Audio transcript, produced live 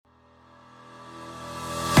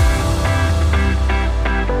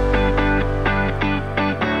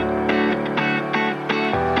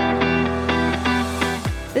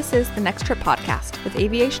is the Next Trip podcast with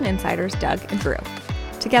aviation insiders Doug and Drew.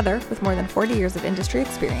 Together, with more than 40 years of industry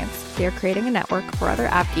experience, they are creating a network for other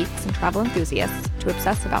av geeks and travel enthusiasts to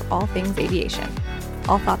obsess about all things aviation.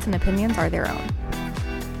 All thoughts and opinions are their own.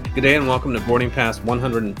 Good day and welcome to Boarding Pass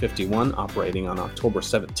 151, operating on October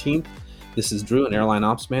 17th. This is Drew, an airline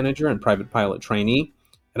ops manager and private pilot trainee,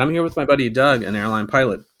 and I'm here with my buddy Doug, an airline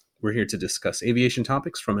pilot. We're here to discuss aviation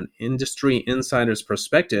topics from an industry insider's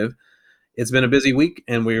perspective. It's been a busy week,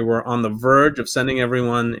 and we were on the verge of sending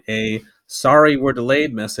everyone a sorry we're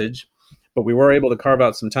delayed message, but we were able to carve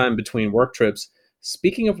out some time between work trips.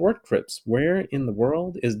 Speaking of work trips, where in the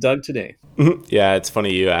world is Doug today? Yeah, it's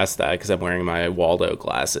funny you asked that because I'm wearing my Waldo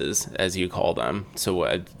glasses, as you call them. So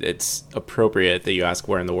it's appropriate that you ask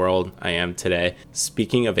where in the world I am today.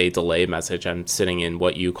 Speaking of a delay message, I'm sitting in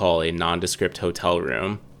what you call a nondescript hotel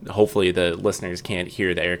room. Hopefully the listeners can't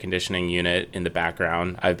hear the air conditioning unit in the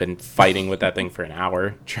background. I've been fighting with that thing for an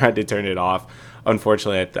hour, trying to turn it off.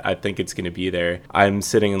 Unfortunately, I think it's going to be there. I'm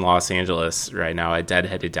sitting in Los Angeles right now. I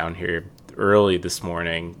deadheaded down here early this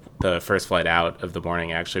morning, the first flight out of the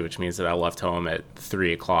morning, actually, which means that I left home at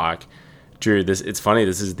 3 o'clock. Drew, it's funny.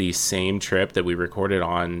 This is the same trip that we recorded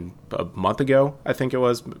on a month ago. I think it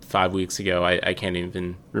was 5 weeks ago. I can't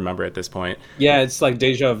even remember at this point. Yeah, it's like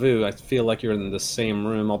deja vu. I feel like you're in the same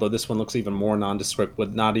room, although this one looks even more nondescript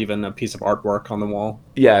with not even a piece of artwork on the wall.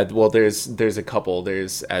 Yeah, well, there's a couple.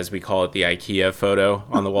 There's, as we call it, the IKEA photo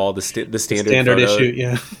on the wall, the standard photo, issue,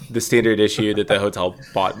 yeah, the standard issue that the hotel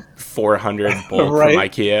bought 400 bulk right? from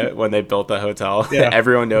IKEA when they built the hotel. Yeah.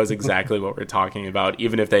 Everyone knows exactly what we're talking about,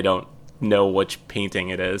 even if they don't know which painting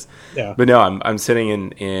it is. Yeah. But no, I'm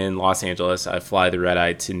sitting in Los Angeles. I fly the red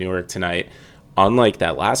eye to Newark tonight. Unlike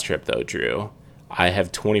that last trip though, Drew, I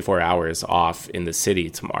have 24 hours off in the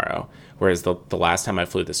city tomorrow. Whereas the last time I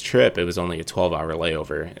flew this trip, it was only a 12-hour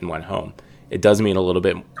layover and went home. It does mean a little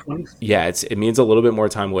bit, yeah, it means a little bit more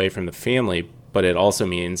time away from the family, but it also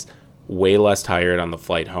means way less tired on the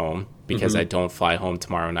flight home because I don't fly home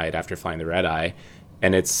tomorrow night after flying the red eye.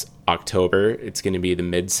 And it's October. It's going to be the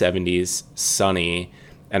mid-70s, sunny.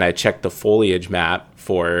 And I checked the foliage map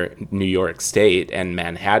for New York State, and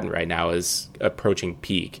Manhattan right now is approaching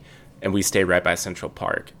peak. And we stay right by Central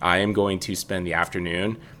Park. I am going to spend the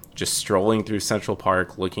afternoon just strolling through Central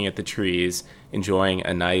Park, looking at the trees, enjoying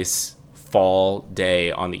a nice fall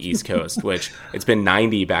day on the East Coast, which it's been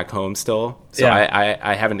 90 back home still. So yeah.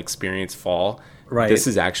 I haven't experienced fall. Right. This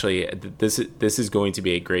is actually, this is going to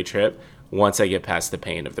be a great trip once I get past the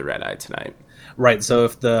pain of the red eye tonight. Right, so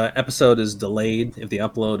if the episode is delayed, if the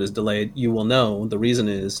upload is delayed, you will know the reason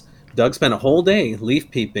is Doug spent a whole day leaf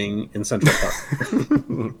peeping in Central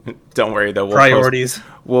Park. Don't worry, though.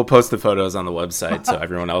 We'll post the photos on the website so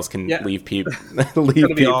everyone else can leaf peep with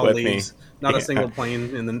leaves. me. Not a single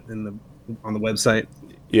plane on the website.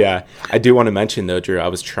 Yeah, I do want to mention, though, Drew, I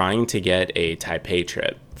was trying to get a Taipei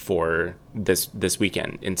trip for this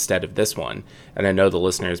weekend instead of this one. And I know the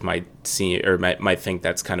listeners might see or might think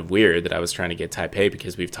that's kind of weird that I was trying to get Taipei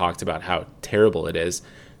because we've talked about how terrible it is.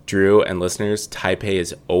 Drew and listeners, Taipei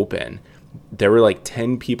is open. There were like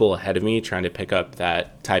 10 people ahead of me trying to pick up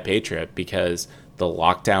that Taipei trip because the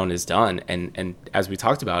lockdown is done. And as we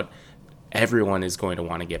talked about, everyone is going to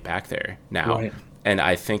want to get back there now. Right. And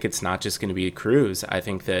I think it's not just going to be a cruise. I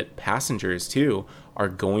think that passengers, too, are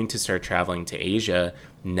going to start traveling to Asia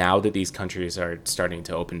now that these countries are starting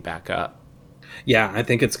to open back up. Yeah, I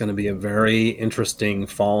think it's going to be a very interesting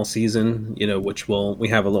fall season, which we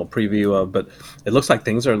have a little preview of, but it looks like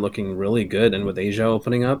things are looking really good. And with Asia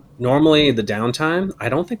opening up, normally the downtime, I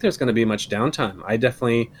don't think there's going to be much downtime. I'm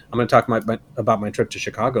going to talk about my trip to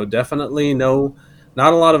Chicago. Definitely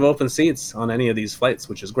not a lot of open seats on any of these flights,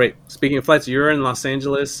 which is great. Speaking of flights, you're in Los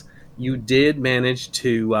Angeles. You did manage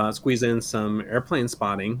to squeeze in some airplane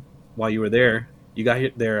spotting while you were there. You got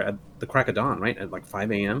there at the crack of dawn, right? At like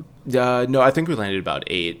 5 a.m.? No, I think we landed about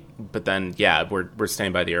 8. But then, yeah, we're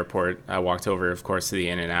staying by the airport. I walked over, of course, to the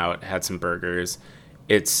In-N-Out, had some burgers.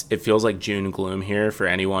 It feels like June gloom here for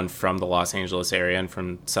anyone from the Los Angeles area and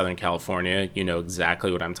from Southern California. You know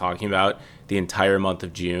exactly what I'm talking about. The entire month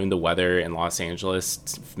of June, the weather in Los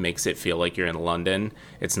Angeles makes it feel like you're in London.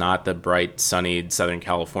 It's not the bright, sunny Southern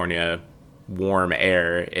California warm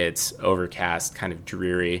air. It's overcast, kind of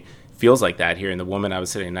dreary. Feels like that here. And the woman I was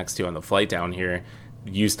sitting next to on the flight down here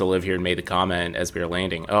used to live here and made the comment as we were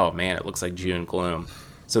landing, "Oh man, it looks like June gloom."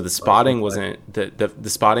 So the spotting wasn't the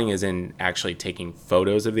spotting is in actually taking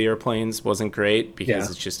photos of the airplanes wasn't great because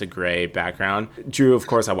it's just a gray background. Drew, of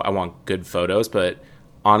course, I want good photos, but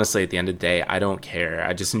honestly, at the end of the day, I don't care.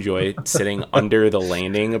 I just enjoy sitting under the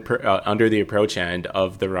landing, under the approach end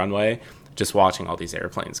of the runway, just watching all these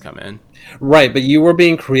airplanes come in. Right, but you were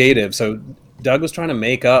being creative. So Doug was trying to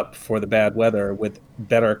make up for the bad weather with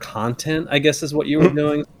better content, I guess is what you were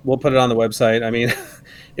doing. We'll put it on the website. I mean,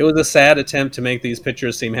 it was a sad attempt to make these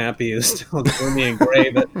pictures seem happy. It was still gloomy and gray,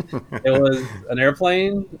 but it was an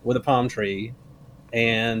airplane with a palm tree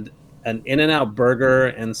and an In-N-Out burger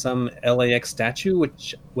and some LAX statue,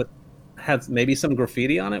 which had maybe some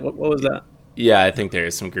graffiti on it. What was that? Yeah, I think there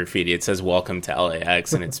is some graffiti. It says "Welcome to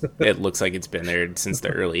LAX," and it looks like it's been there since the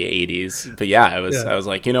early '80s. But yeah, I was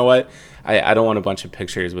like, you know what? I don't want a bunch of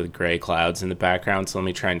pictures with gray clouds in the background, so let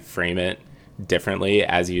me try and frame it differently,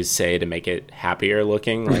 as you say, to make it happier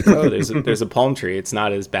looking. Like, oh, there's a palm tree. It's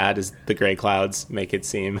not as bad as the gray clouds make it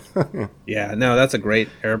seem. Yeah, no, that's a great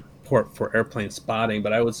airport for airplane spotting.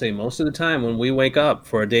 But I would say most of the time when we wake up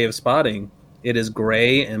for a day of spotting, it is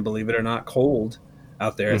gray and, believe it or not, cold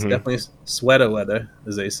out there. It's definitely sweater weather,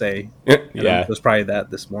 as they say. Yeah, it was probably that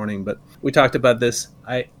this morning, but we talked about this.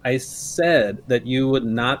 I said that you would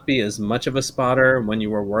not be as much of a spotter when you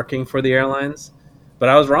were working for the airlines, but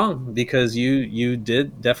I was wrong, because you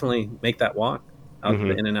did definitely make that walk out to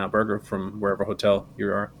the In-N-Out burger from wherever hotel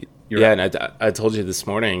you are. Yeah, and I told you this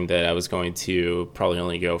morning that I was going to probably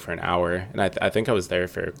only go for an hour, and I think I was there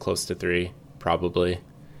for close to 3, probably.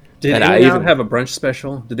 Did In-N-Out have a brunch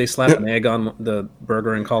special? Did they slap an egg on the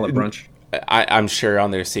burger and call it brunch? I'm sure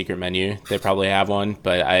on their secret menu they probably have one,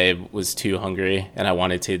 but I was too hungry and I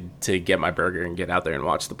wanted to get my burger and get out there and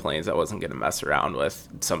watch the planes. I wasn't going to mess around with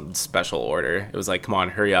some special order. It was like, come on,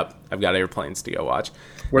 hurry up. I've got airplanes to go watch.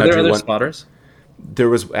 Were there other spotters? There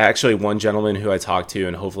was actually one gentleman who I talked to,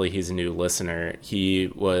 and hopefully he's a new listener.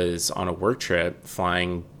 He was on a work trip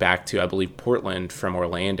flying back to, I believe, Portland from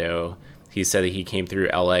Orlando. He said that he came through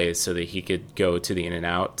LA so that he could go to the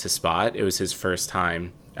In-N-Out to spot. It was his first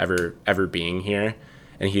time ever being here,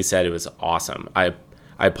 and he said it was awesome. I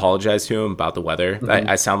apologized to him about the weather.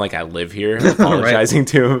 I sound like I live here, apologizing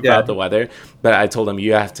to him about the weather. But I told him,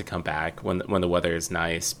 you have to come back when the weather is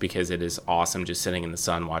nice, because it is awesome just sitting in the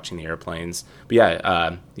sun watching the airplanes. But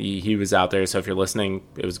yeah, he was out there. So if you're listening,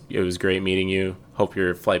 it was great meeting you. Hope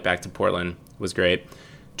your flight back to Portland was great.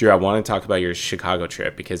 Drew, I want to talk about your Chicago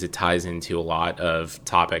trip because it ties into a lot of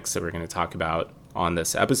topics that we're going to talk about on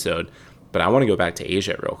this episode. But I want to go back to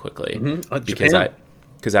Asia real quickly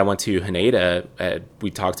because I went to Haneda. We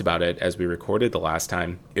talked about it as we recorded the last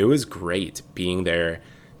time. It was great being there.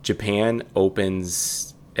 Japan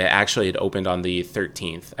opens. Actually, it opened on the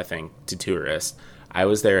 13th, I think, to tourists. I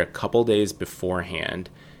was there a couple days beforehand,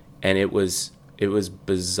 and it was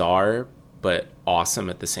bizarre but awesome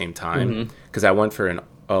at the same time, because I went for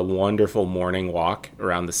a wonderful morning walk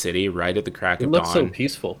around the city right at the crack of dawn. It looked so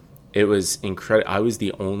peaceful. It was incredible. I was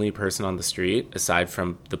the only person on the street aside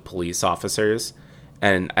from the police officers,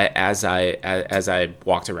 and as I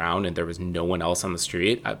walked around and there was no one else on the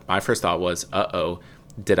street, my first thought was, uh-oh,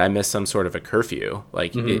 did I miss some sort of a curfew?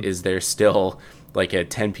 Like, is there still like a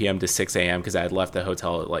 10 p.m. to 6 a.m. because I had left the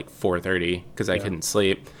hotel at like 4:30 because I couldn't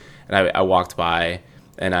sleep, and I walked by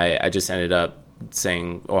and I just ended up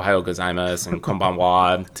saying Ohayo gozaimasu and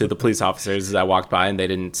konbanwa to the police officers as I walked by, and they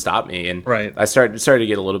didn't stop me. And I started to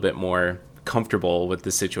get a little bit more comfortable with the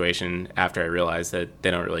situation after I realized that they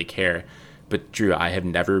don't really care. But Drew, I have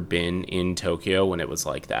never been in Tokyo when it was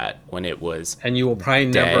like that, when it was and you will probably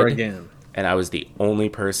never again. And I was the only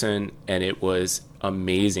person, and it was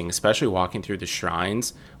amazing, especially walking through the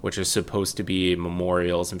shrines, which are supposed to be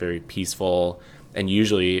memorials and very peaceful. And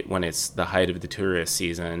usually when it's the height of the tourist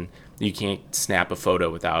season, you can't snap a photo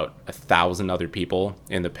without 1,000 other people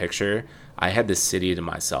in the picture. I had the city to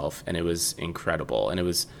myself, and it was incredible. And it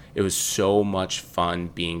was so much fun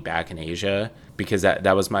being back in Asia, because that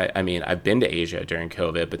was I've been to Asia during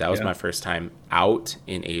COVID, but that was my first time out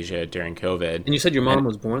in Asia during COVID. And you said your mom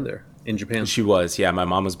was born there in Japan. She was, yeah. My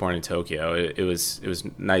mom was born in Tokyo. It was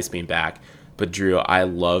nice being back. But Drew, I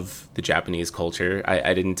love the Japanese culture.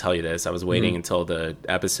 I didn't tell you this. I was waiting until the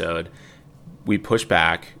episode. We pushed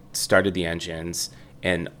back, started the engines,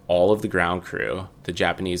 and all of the ground crew, the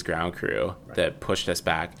Japanese ground crew that pushed us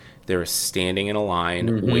back, they were standing in a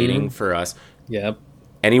line waiting for us. Yep.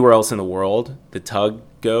 Anywhere else in the world, the tug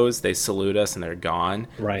goes, they salute us, and they're gone.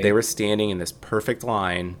 Right. They were standing in this perfect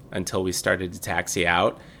line until we started to taxi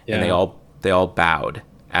out, and they all bowed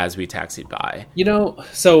as we taxied by. You know,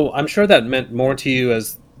 so I'm sure that meant more to you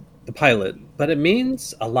as the pilot, but it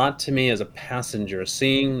means a lot to me as a passenger,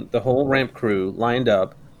 seeing the whole ramp crew lined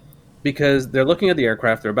up, because they're looking at the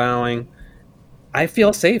aircraft, they're bowing. I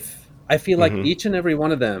feel safe. I feel like each and every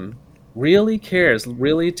one of them really cares,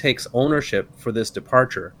 really takes ownership for this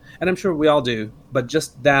departure. And I'm sure we all do, but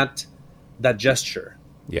just that gesture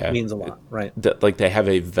Yeah. means a lot, right? Like they have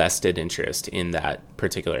a vested interest in that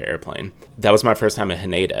particular airplane. That was my first time at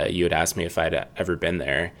Haneda. You had asked me if I'd ever been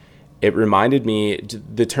there. It reminded me,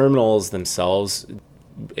 the terminals themselves,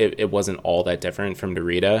 it wasn't all that different from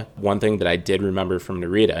Narita. One thing that I did remember from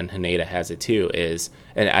Narita, and Haneda has it too, is,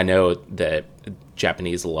 and I know that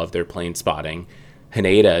Japanese love their plane spotting,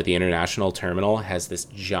 Haneda, the international terminal, has this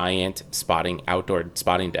giant outdoor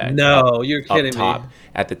spotting deck. No, you're kidding me.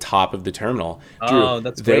 At the top of the terminal. Oh, Drew,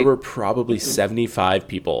 that's great. There were probably 75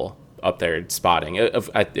 people up there spotting. It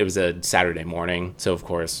was a Saturday morning, so of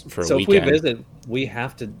course for a weekend. So if we visit, we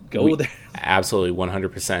have to go there. Absolutely,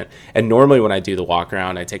 100%. And normally when I do the walk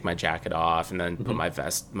around, I take my jacket off and then put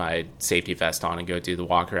my safety vest on and go do the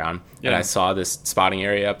walk around. Yeah. And I saw this spotting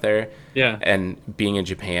area up there. Yeah. And being in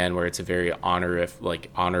Japan, where it's a very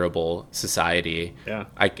honorable society, yeah,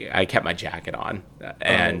 I kept my jacket on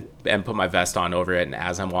and put my vest on over it. And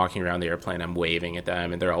as I'm walking around the airplane, I'm waving at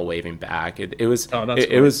them, and they're all waving back. It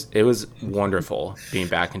was wonderful being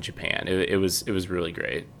back in Japan. It was really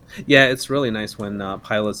great. Yeah, it's really nice when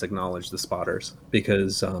pilots acknowledge the spotters,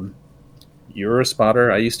 because you're a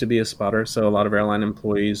spotter. I used to be a spotter, so a lot of airline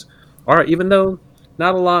employees are, even though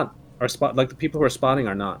not a lot are like the people who are spotting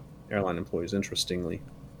are not airline employees, interestingly.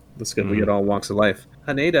 That's good. We get all walks of life.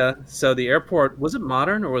 Haneda, so the airport, was it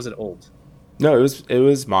modern or was it old? No, it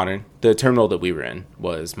was modern. The terminal that we were in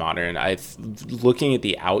was modern. Looking at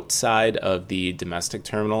the outside of the domestic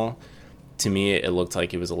terminal, to me it looked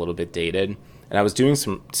like it was a little bit dated. And I was doing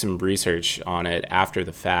some research on it after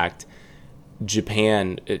the fact.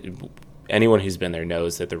 Japan, anyone who's been there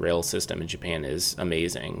knows that the rail system in Japan is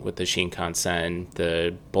amazing with the Shinkansen,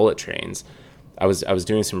 the bullet trains. I was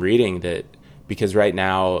doing some reading that, because right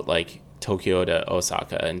now, like Tokyo to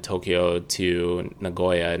Osaka and Tokyo to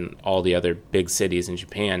Nagoya and all the other big cities in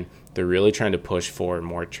Japan, they're really trying to push for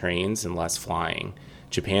more trains and less flying.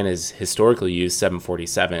 Japan has historically used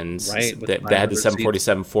 747s. Right, that had the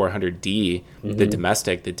 747-400D, the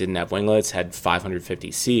domestic that didn't have winglets, had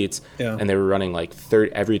 550 seats, and they were running like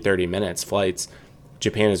every 30 minutes flights.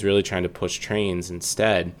 Japan is really trying to push trains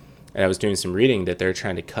instead. And I was doing some reading that they're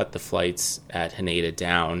trying to cut the flights at Haneda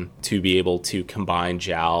down to be able to combine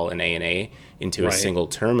JAL and ANA into a single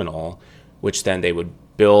terminal, which then they would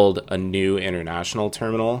build a new international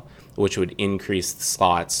terminal, which would increase the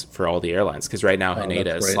slots for all the airlines. Because right now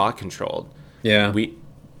Haneda is slot controlled. Yeah. We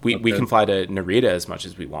can fly to Narita as much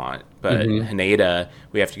as we want, but Haneda,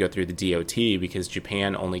 we have to go through the DOT because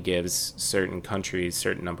Japan only gives certain countries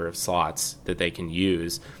certain number of slots that they can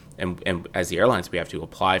use. And as the airlines, we have to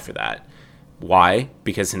apply for that. Why?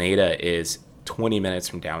 Because Haneda is 20 minutes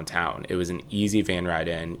from downtown. It was an easy van ride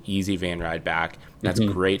in, easy van ride back. That's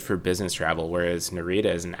great for business travel, whereas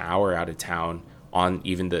Narita is an hour out of town on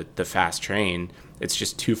even the fast train. It's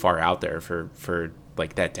just too far out there for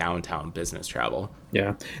like that downtown business travel.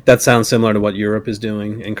 Yeah, that sounds similar to what Europe is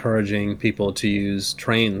doing, encouraging people to use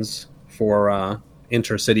trains for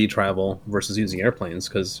intercity travel versus using airplanes,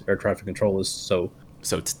 because air traffic control is so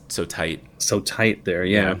tight. So tight there,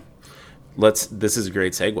 yeah. This is a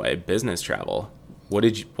great segue. Business travel.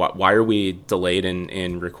 Why are we delayed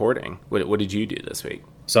in recording? What did you do this week?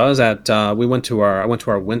 So I was at I went to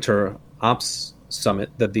our winter ops summit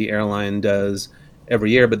that the airline does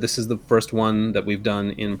every year, but this is the first one that we've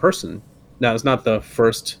done in person. Now, it's not the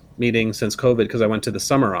first meeting since COVID, because I went to the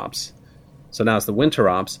summer ops. So now it's the winter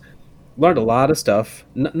ops. Learned a lot of stuff.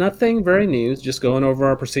 Nothing very new, just going over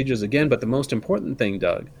our procedures again. But the most important thing,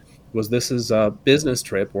 Doug, was this is a business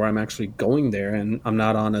trip where I'm actually going there, and I'm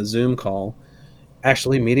not on a Zoom call,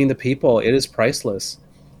 actually meeting the people. It is priceless.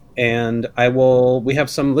 And we have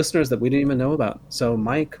some listeners that we didn't even know about. So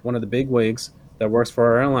Mike, one of the big wigs that works for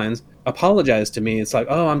our airlines, apologized to me. It's like,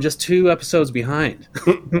 oh, I'm just 2 episodes behind.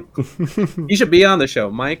 You should be on the show.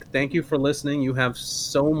 Mike, thank you for listening. You have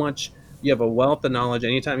you have a wealth of knowledge.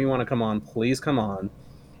 Anytime you want to come on, please come on.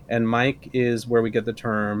 And Mike is where we get the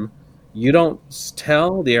term, you don't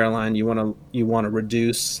tell the airline you want to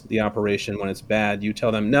reduce the operation when it's bad. You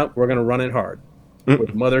tell them, nope, we're going to run it hard.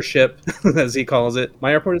 With mothership, as he calls it.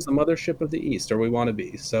 My airport is the mothership of the East, or we want to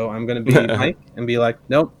be. So I'm going to be Mike and be like,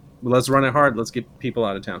 nope, let's run it hard. Let's get people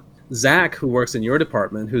out of town. Zach, who works in your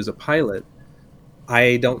department, who's a pilot,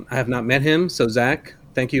 I have not met him. So Zach,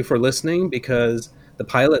 thank you for listening, because the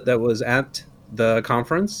pilot that was at the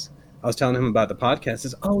conference, I was telling him about the podcast,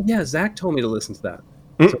 says, oh yeah, Zach told me to listen to that.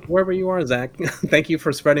 So wherever you are, Zach, thank you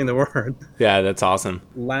for spreading the word. Yeah, that's awesome.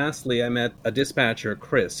 Lastly, I met a dispatcher,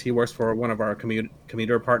 Chris. He works for one of our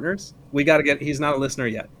commuter partners. He's not a listener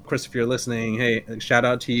yet. Chris, if you're listening, hey, shout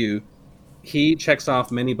out to you. He checks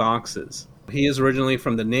off many boxes. He is originally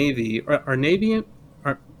from the Navy. Are Navy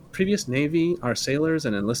previous Navy, our sailors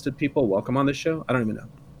and enlisted people welcome on this show? I don't even know.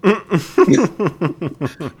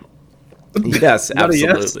 Yes,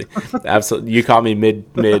 absolutely. Yes. Absolutely. You caught me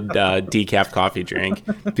mid decaf coffee drink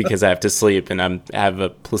because I have to sleep and I have a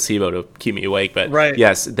placebo to keep me awake. But right.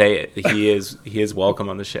 Yes, he is welcome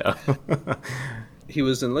on the show. He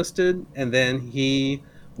was enlisted, and then he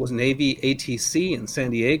was Navy ATC in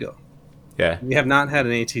San Diego. Yeah, we have not had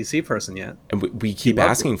an ATC person yet, and we keep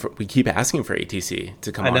asking for ATC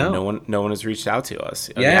to come on. No one has reached out to us.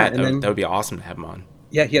 That would be awesome to have him on.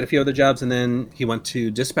 Yeah, he had a few other jobs, and then he went to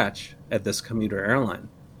dispatch at this commuter airline.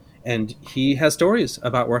 And he has stories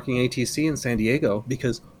about working ATC in San Diego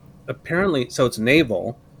because apparently, so it's a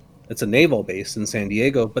naval base in San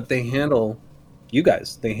Diego, but they handle you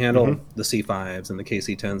guys. They handle the C5s and the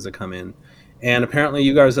KC-10s that come in. And apparently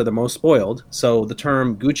you guys are the most spoiled. So the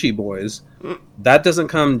term Gucci boys, that doesn't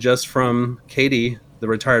come just from Katie, the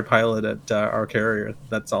retired pilot at our carrier.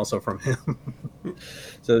 That's also from him.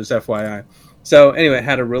 So just FYI. So anyway,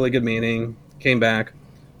 had a really good meeting, came back,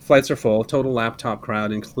 flights are full, total laptop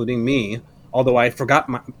crowd, including me, although I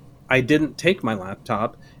didn't take my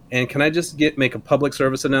laptop. And can I just make a public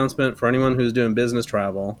service announcement for anyone who's doing business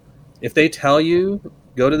travel? If they tell you,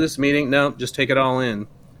 go to this meeting, no, just take it all in.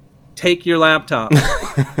 Take your laptop.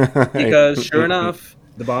 Because sure enough,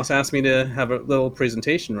 the boss asked me to have a little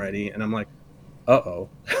presentation ready, and I'm like, uh-oh.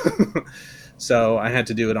 So I had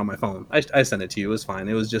to do it on my phone. I sent it to you, it was fine.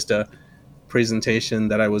 It was just a presentation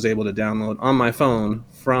that I was able to download on my phone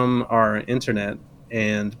from our internet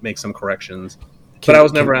and make some corrections. But I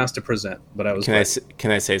was never asked to present. But I was.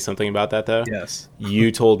 Can I say something about that though? Yes.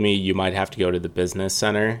 You told me you might have to go to the business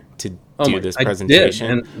center to do this presentation.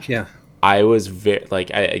 I did. And, yeah. I was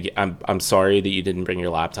I'm sorry that you didn't bring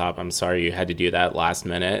your laptop. I'm sorry you had to do that last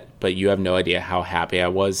minute. But you have no idea how happy I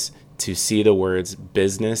was to see the words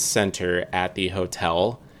 "business center" at the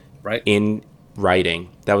hotel, right, in writing.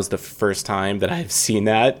 That was the first time that I've seen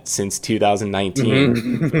that since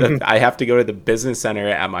 2019. I have to go to the business center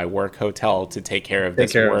at my work hotel to take care of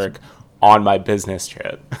this work on my business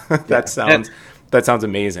trip. That sounds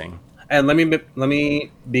amazing. And let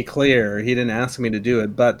me be clear. He didn't ask me to do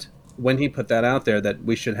it, but when he put that out there that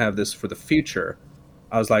we should have this for the future,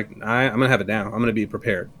 I was like, I'm going to have it now. I'm going to be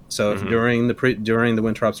prepared. So if during the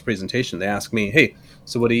Wintrops presentation, they asked me, hey,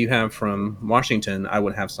 so what do you have from Washington? I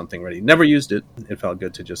would have something ready. Never used it. It felt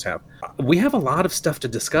good to just have. We have a lot of stuff to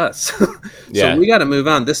discuss. So we got to move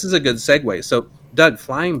on. This is a good segue. So Doug,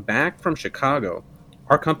 flying back from Chicago,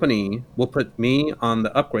 our company will put me on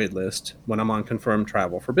the upgrade list when I'm on confirmed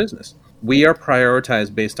travel for business. We are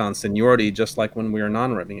prioritized based on seniority, just like when we are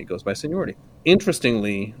non-revving, it goes by seniority.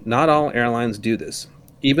 Interestingly, not all airlines do this.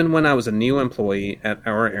 Even when I was a new employee at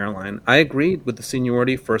our airline, I agreed with the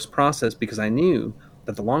seniority first process because I knew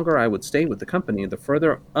that the longer I would stay with the company, the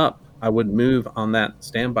further up I would move on that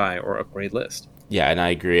standby or upgrade list. Yeah, and I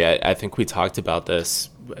agree. I think we talked about this.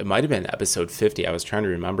 It might have been episode 50. I was trying to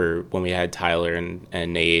remember when we had Tyler and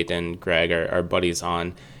Nate and Greg, our buddies,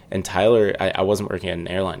 on. And Tyler, I wasn't working at an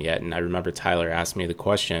airline yet, and I remember Tyler asked me the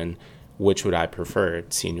question, which would I prefer,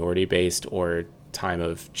 seniority-based or time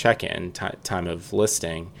of check-in, time of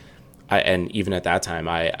listing? And even at that time,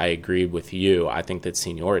 I agreed with you. I think that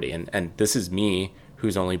seniority, and this is me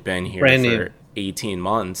who's only been here for 18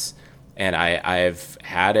 months, and I've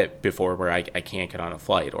had it before where I can't get on a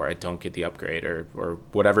flight or I don't get the upgrade or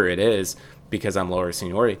whatever it is because I'm lower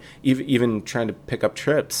seniority. Even trying to pick up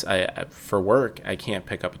trips for work, I can't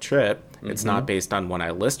pick up a trip. It's not based on when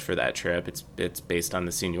I list for that trip. It's based on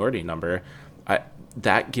the seniority number.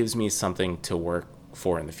 That gives me something to work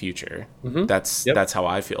for in the future. That's how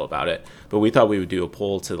I feel about it. But we thought we would do a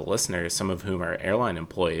poll to the listeners, some of whom are airline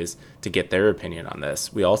employees, to get their opinion on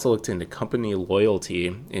this. We also looked into company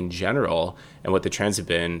loyalty in general and what the trends have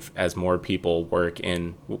been as more people work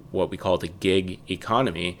in what we call the gig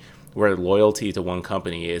economy, where loyalty to one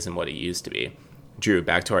company isn't what it used to be. Drew,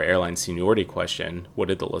 back to our airline seniority question, what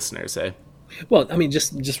did the listeners say? Well, I mean,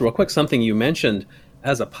 just real quick, something you mentioned.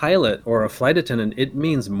 As a pilot or a flight attendant, it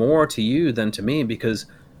means more to you than to me because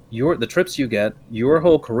the trips you get, your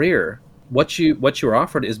whole career, what you're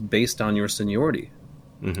offered is based on your seniority.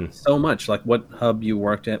 So much, like what hub you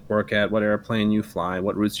work at, what airplane you fly,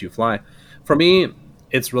 what routes you fly. For me,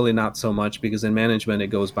 it's really not so much because in management it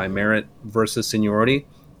goes by merit versus seniority.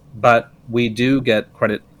 But we do get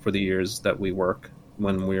credit for the years that we work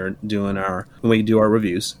when we do our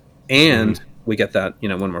reviews, and we get that,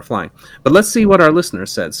 when we're flying. But let's see what our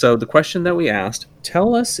listeners said. So the question that we asked,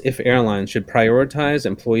 tell us if airlines should prioritize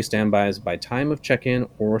employee standbys by time of check-in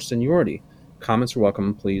or seniority. Comments are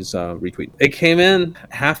welcome. Please retweet. It came in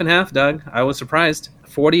half and half, Doug. I was surprised.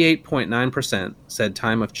 48.9% said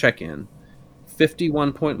time of check-in.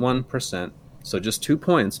 51.1%, so just 2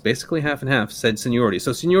 points, basically half and half, said seniority.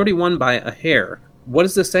 So seniority won by a hair. What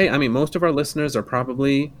does this say? I mean, most of our listeners are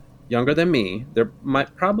probably younger than me. They're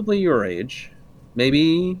probably your age.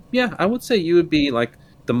 Maybe, yeah, I would say you would be like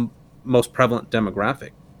the most prevalent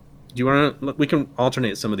demographic. Do you want to? We can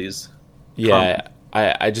alternate some of these. Yeah,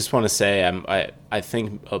 I just want to say I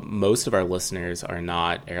think most of our listeners are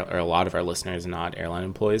not, or a lot of our listeners are not airline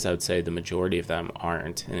employees. I would say the majority of them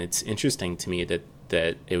aren't, and it's interesting to me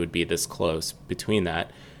that it would be this close between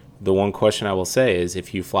that. The one question I will say is,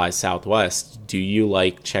 if you fly Southwest, do you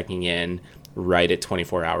like checking in right at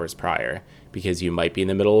 24 hours prior? Because you might be in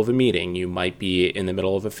the middle of a meeting, you might be in the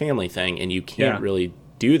middle of a family thing, and you can't really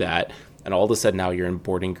do that. And all of a sudden now you're in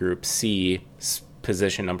boarding group C,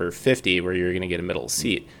 position number 50, where you're going to get a middle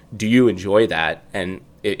seat. Do you enjoy that? And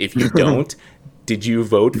if you don't, did you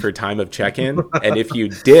vote for time of check-in? And if you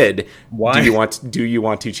did, why do you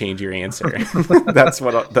want to change your answer? That's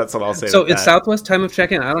what I'll say. So it's Southwest time of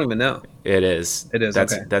check-in? I don't even know. It is.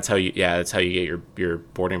 Okay. That's how you get your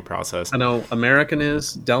boarding process. I know American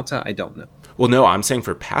is. Delta, I don't know. Well, no, I'm saying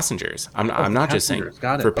for passengers. I'm not just saying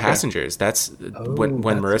for passengers. That's when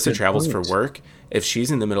Marissa travels for work. If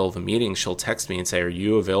she's in the middle of a meeting, she'll text me and say, "Are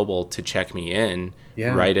you available to check me in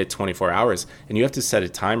right at 24 hours?" And you have to set a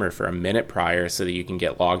timer for a minute prior so that you can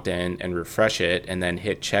get logged in and refresh it and then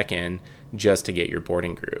hit check-in just to get your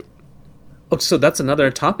boarding group. Oh, so that's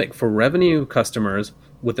another topic for revenue customers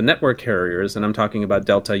with the network carriers, and I'm talking about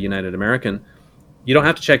Delta, United, American. You don't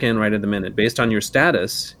have to check in right at the minute. Based on your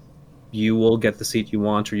status, you will get the seat you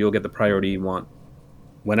want, or you'll get the priority you want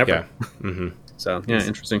whenever. Yeah. Mm-hmm. So, yeah,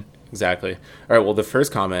 interesting. Exactly. All right, well, the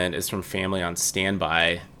first comment is from Family on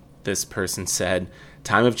Standby. This person said,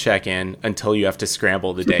 time of check-in until you have to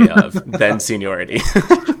scramble the day of, then seniority.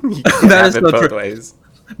 That is so both ways.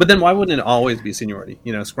 But then why wouldn't it always be seniority,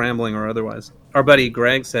 scrambling or otherwise? Our buddy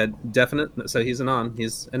Greg said definite. So he's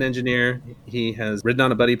he's an engineer. He has ridden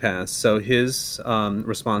on a buddy pass. So his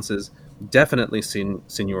response is definitely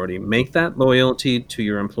seniority. Make that loyalty to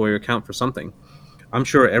your employer count for something. I'm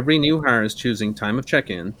sure every new hire is choosing time of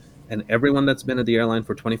check-in, and everyone that's been at the airline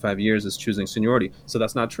for 25 years is choosing seniority. So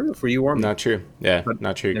that's not true for you or me. Not true. Yeah, but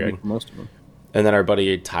not true, Greg. For most of them. And then our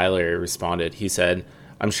buddy Tyler responded. He said,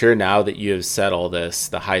 I'm sure now that you have said all this,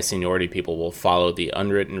 the high seniority people will follow the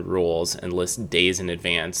unwritten rules and list days in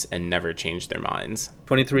advance and never change their minds.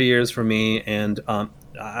 23 years for me, and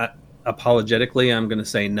apologetically, I'm going to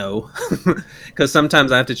say no, because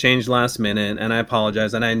sometimes I have to change last minute, and I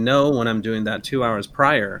apologize. And I know when I'm doing that 2 hours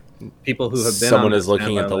prior, people who have been someone is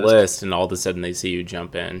looking at the list, and all of a sudden they see you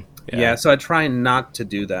jump in. Yeah, so I try not to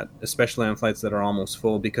do that, especially on flights that are almost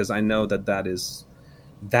full, because I know that is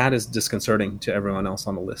disconcerting to everyone else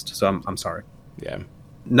on the list. So I'm sorry. Yeah.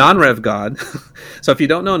 Non-Rev God. So if you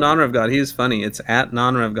don't know Non-Rev God, he's funny. It's at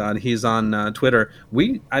Non-Rev God. He's on Twitter.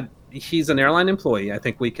 He's an airline employee. I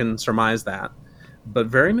think we can surmise that. But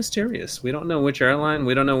very mysterious. We don't know which airline.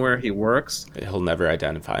 We don't know where he works. He'll never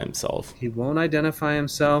identify himself. He won't identify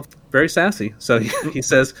himself. Very sassy. So he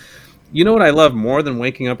says, you know what I love more than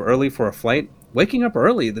waking up early for a flight? Waking up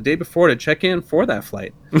early the day before to check in for that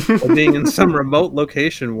flight. Or being in some remote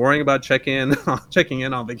location worrying about checking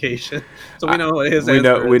in on vacation. So we know what his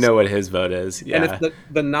answer is. We know what his vote is. Yeah. And if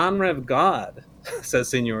the non-Rev God says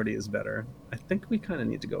seniority is better, I think we kind of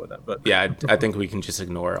need to go with that. But yeah, I think we can just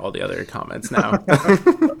ignore all the other comments now.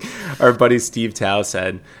 Our buddy Steve Tao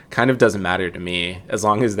said, kind of doesn't matter to me as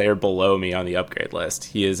long as they're below me on the upgrade list.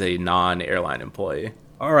 He is a non-airline employee.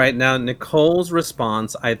 All right, now Nicole's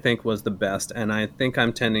response I think was the best, and I think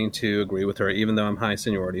I'm tending to agree with her, even though I'm high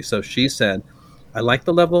seniority. So she said, I like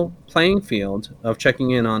the level playing field of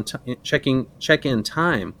checking in check-in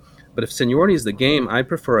time, but if seniority is the game, I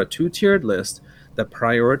prefer a two-tiered list that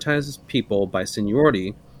prioritizes people by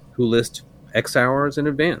seniority who list X hours in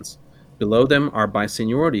advance. Below them are by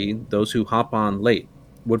seniority those who hop on late,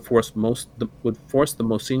 would force the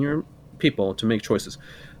most senior people to make choices.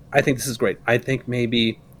 I think this is great. I think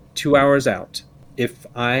maybe 2 hours out. If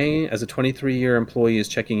I, as a 23-year employee, is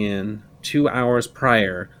checking in 2 hours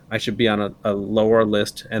prior, I should be on a lower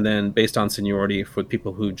list, and then based on seniority for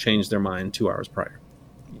people who change their mind 2 hours prior.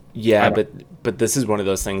 Yeah, but this is one of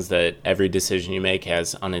those things that every decision you make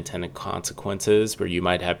has unintended consequences, where you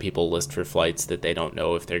might have people list for flights that they don't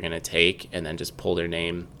know if they're going to take and then just pull their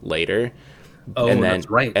name later. Oh, and then, that's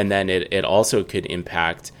right. And then it also could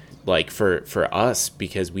impact, like for us,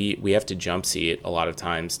 because we have to jump seat a lot of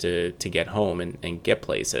times to get home and get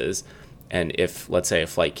places. And if, let's say, a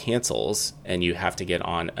flight cancels and you have to get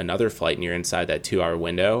on another flight and you're inside that 2-hour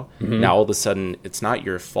window, now all of a sudden it's not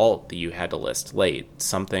your fault that you had to list late.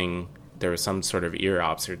 There was some sort of ear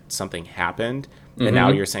ops or something happened. And now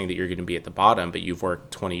you're saying that you're going to be at the bottom, but you've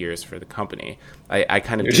worked 20 years for the company. I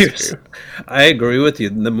kind of disagree. I agree with you.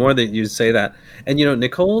 The more that you say that. And,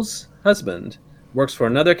 Nicole's husband works for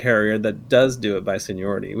another carrier that does do it by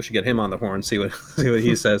seniority. We should get him on the horn, see what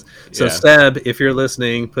he says. So, Seb, if you're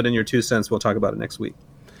listening, put in your 2 cents. We'll talk about it next week.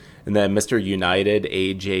 And then Mr. United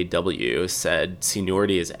AJW said,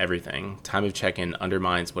 seniority is everything. Time of check-in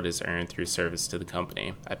undermines what is earned through service to the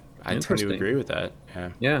company. I tend to agree with that.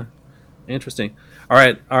 Yeah. Interesting. All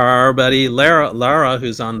right. Our buddy Lara,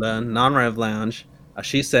 who's on the Non-Rev Lounge,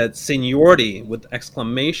 she said seniority with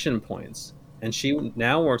exclamation points. And she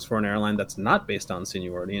now works for an airline that's not based on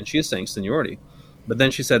seniority, and she's saying seniority. But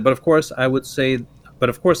then she said, of course I would say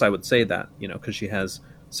that, because she has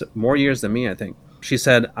more years than me, I think. She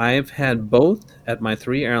said, I've had both at my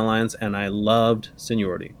 3 airlines, and I loved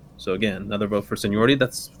seniority. So again, another vote for seniority.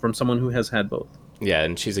 That's from someone who has had both. Yeah,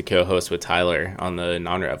 and she's a co-host with Tyler on the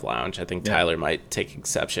Non-Rev Lounge. I think Tyler might take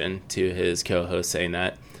exception to his co-host saying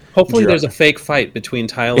that. Hopefully there's a fake fight between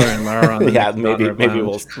Tyler and Lara on the maybe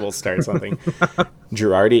we'll start something.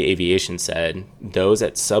 Girardi Aviation said, those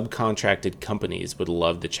at subcontracted companies would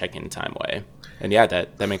love the check-in time way. And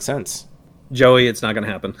that makes sense. Joey, it's not going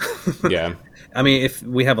to happen. Yeah. I mean, if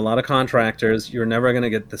we have a lot of contractors, you're never going to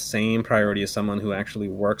get the same priority as someone who actually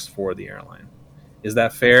works for the airline. Is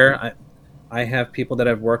that fair? I have people that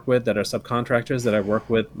I've worked with that are subcontractors that I've worked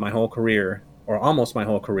with my whole career, or almost my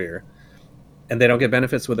whole career, and they don't get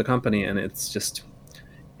benefits with the company, and it's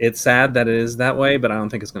sad that it is that way, but I don't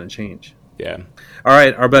think it's going to change. Yeah. All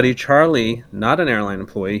right, our buddy Charlie, not an airline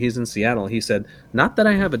employee, he's in Seattle. He said, not that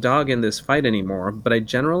I have a dog in this fight anymore, but I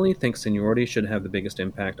generally think seniority should have the biggest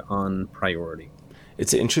impact on priority.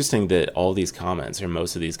 It's interesting that all these comments, or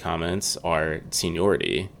most of these comments, are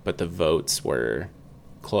seniority, but the votes were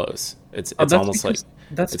close. It's almost like...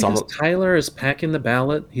 That's because Tyler is packing the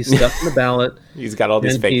ballot. He's stuffing the ballot. He's got all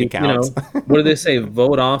these fake accounts. What do they say?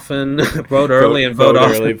 Vote often, vote early, and vote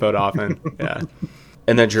often. Early, vote often. Yeah.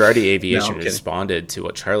 And then Girardi Aviation responded to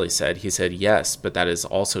what Charlie said. He said, yes, but that is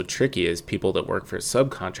also tricky as people that work for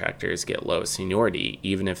subcontractors get low seniority,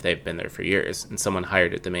 even if they've been there for years. And someone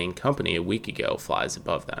hired at the main company a week ago flies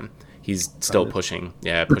above them. He's still pushing.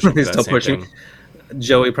 Yeah, pushing. He's still pushing.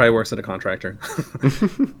 Joey probably works at a contractor.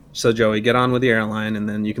 So, Joey, get on with the airline, and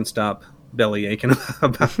then you can stop belly aching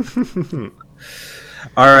about it.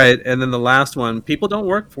 All right, and then the last one. People don't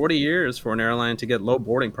work 40 years for an airline to get low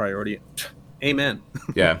boarding priority. Amen.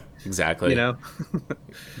 Yeah, exactly.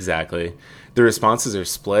 Exactly. The responses are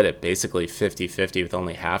split at basically 50-50, with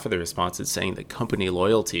only half of the responses saying that company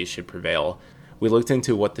loyalty should prevail. We looked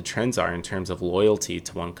into what the trends are in terms of loyalty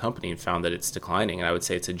to one company and found that it's declining. And I would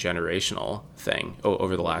say it's a generational thing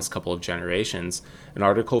over the last couple of generations. An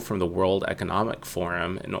article from the World Economic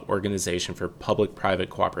Forum, an organization for public-private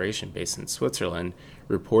cooperation based in Switzerland,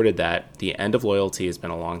 reported that the end of loyalty has been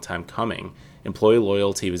a long time coming. Employee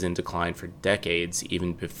loyalty was in decline for decades,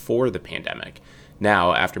 even before the pandemic.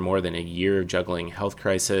 Now, after more than a year of juggling health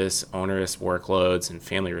crisis, onerous workloads, and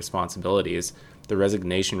family responsibilities, the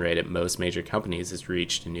resignation rate at most major companies has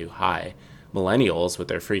reached a new high. Millennials, with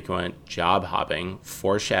their frequent job hopping,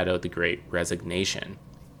 foreshadowed the Great Resignation.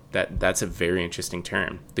 That's a very interesting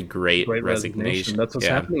term. The Great Resignation. That's what's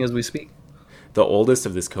happening as we speak. The oldest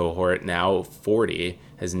of this cohort, now 40,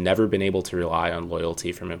 has never been able to rely on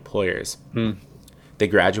loyalty from employers. They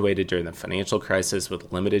graduated during the financial crisis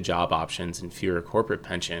with limited job options and fewer corporate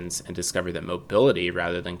pensions, and discovered that mobility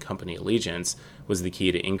rather than company allegiance was the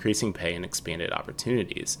key to increasing pay and expanded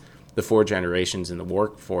opportunities. The 4 generations in the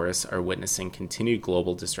workforce are witnessing continued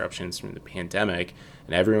global disruptions from the pandemic,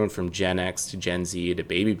 and everyone from Gen X to Gen Z to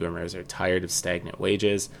baby boomers are tired of stagnant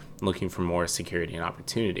wages and looking for more security and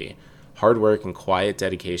opportunity. Hard work and quiet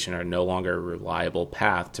dedication are no longer a reliable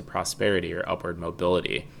path to prosperity or upward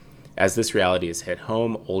mobility. As this reality has hit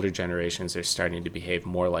home, older generations are starting to behave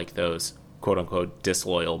more like those quote-unquote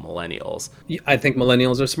disloyal millennials. I think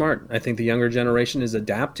millennials are smart. I think the younger generation is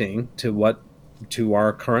adapting to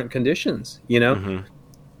our current conditions.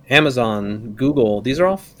 Amazon, Google, these are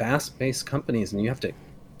all fast-paced companies, and you have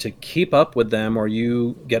to keep up with them or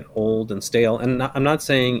you get old and stale. And I'm not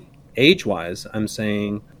saying age-wise, I'm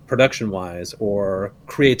saying production-wise or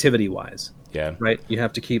creativity-wise. Yeah. Right? You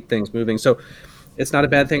have to keep things moving. So it's not a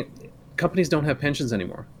bad thing. Companies don't have pensions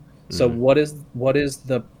anymore. So what is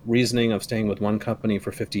the reasoning of staying with one company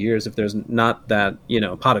for 50 years if there's not that,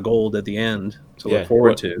 pot of gold at the end to look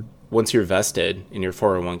forward to? Once you're vested in your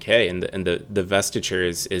 401k, and the vestiture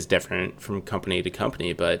is different from company to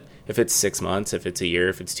company, but if it's 6 months, if it's a year,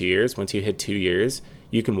 if it's 2 years, once you hit 2 years,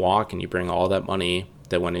 you can walk and you bring all that money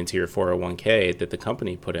that went into your 401k that the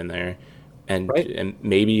company put in there, and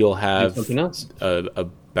maybe you'll have a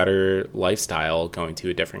better lifestyle going to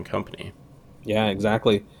a different company. Yeah,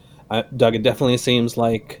 exactly. Doug, it definitely seems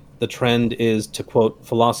like the trend is, to quote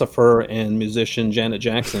philosopher and musician Janet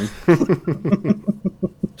Jackson,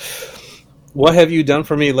 what have you done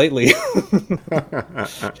for me lately?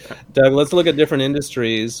 Doug, let's look at different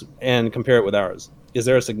industries and compare it with ours. Is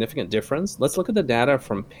there a significant difference? Let's look at the data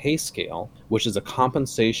from PayScale, which is a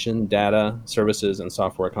compensation data services and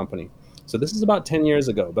software company. So this is about 10 years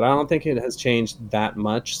ago, but I don't think it has changed that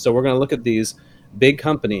much. So we're going to look at these big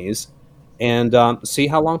companies and see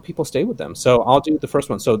how long people stay with them. So I'll do the first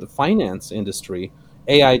one. So the finance industry,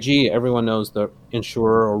 AIG, everyone knows the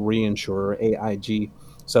insurer or reinsurer, AIG.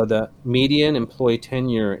 So the median employee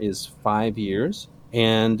tenure is 5 years,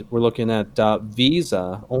 and we're looking at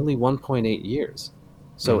Visa, only 1.8 years.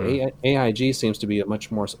 So AIG seems to be a much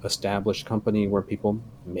more established company where people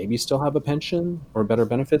maybe still have a pension or better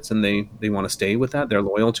benefits, and they want to stay with that. They're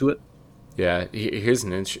loyal to it. Yeah, here's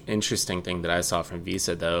an interesting thing that I saw from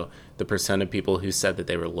Visa, though. The percent of people who said that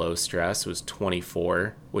they were low stress was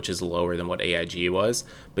 24, which is lower than what AIG was.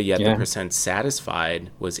 But yet the percent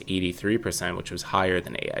satisfied was 83%, which was higher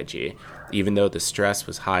than AIG. Even though the stress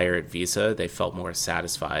was higher at Visa, they felt more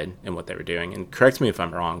satisfied in what they were doing. And correct me if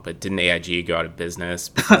I'm wrong, but didn't AIG go out of business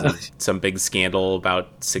because of some big scandal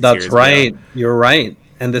about 6 years ago? That's right. You're right.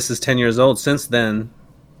 And this is 10 years old. Since then,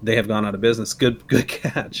 they have gone out of business. Good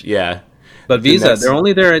catch. Yeah. But Visa, they're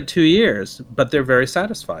only there at 2 years, but they're very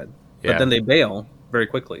satisfied. But then they bail very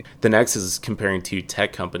quickly. The next is comparing two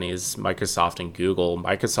tech companies, Microsoft and Google.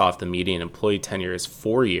 Microsoft, the median employee tenure is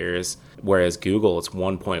 4 years, whereas Google, it's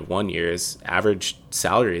 1.1 years. Average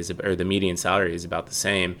salaries, or the median salary, is about the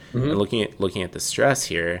same. And looking at the stress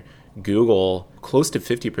here, Google, close to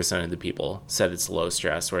 50% of the people said it's low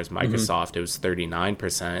stress, whereas Microsoft, it was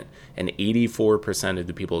 39%, and 84% of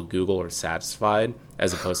the people at Google are satisfied,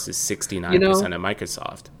 as opposed to 69% at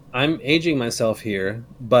Microsoft. I'm aging myself here,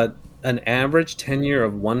 but an average tenure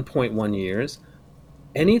of 1.1 years,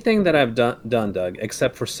 anything that I've done, Doug,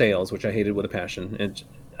 except for sales, which I hated with a passion,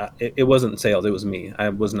 it wasn't sales, it was me. I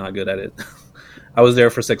was not good at it. I was there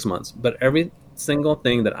for 6 months, but every single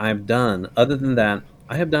thing that I've done, other than that,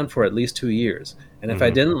 I have done for at least 2 years. And if I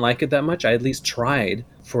didn't like it that much, I at least tried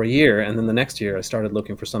for a year. And then the next year I started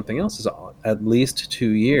looking for something else. It's at least 2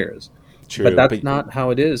 years. True, but that's not how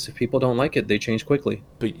it is. If people don't like it, they change quickly.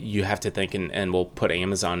 But you have to think, and we'll put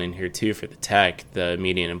Amazon in here too for the tech, the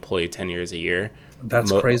median employee tenure is a year.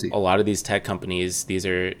 That's crazy. A lot of these tech companies, these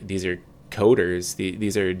are coders.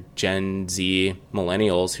 These are Gen Z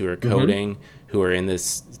millennials who are coding, who are in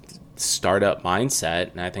this startup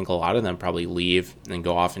mindset, and I think a lot of them probably leave and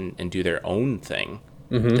go off and do their own thing.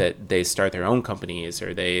 That they start their own companies,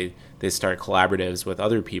 or they start collaboratives with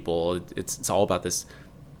other people. It's all about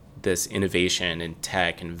this innovation and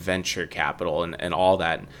tech and venture capital and all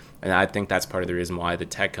that. And I think that's part of the reason why the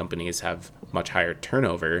tech companies have much higher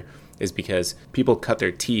turnover, is because people cut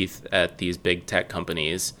their teeth at these big tech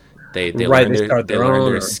companies. They learn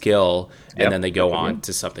their skill, and then they go on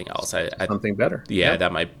to something else. Something better. Yeah,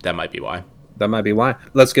 that might be why. That might be why.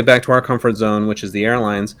 Let's get back to our comfort zone, which is the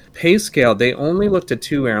airlines. PayScale, they only looked at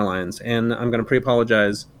 2 airlines, and I'm going to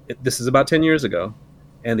pre-apologize. This is about 10 years ago,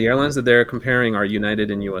 and the airlines that they're comparing are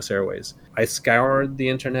United and US Airways. I scoured the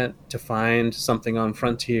internet to find something on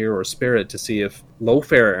Frontier or Spirit to see if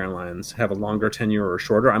low-fare airlines have a longer tenure or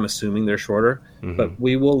shorter. I'm assuming they're shorter, but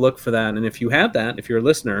we will look for that. And if you have that, if you're a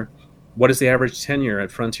listener, what is the average tenure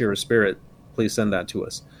at Frontier or Spirit? Please send that to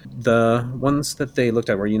us. The ones that they looked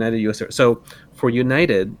at were United, US Airways. So for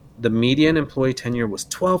United, the median employee tenure was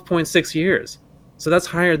 12.6 years. So that's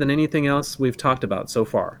higher than anything else we've talked about so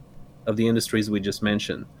far of the industries we just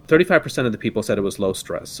mentioned. 35% of the people said it was low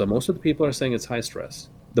stress. So most of the people are saying it's high stress.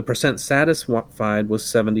 The percent satisfied was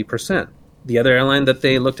 70%. The other airline that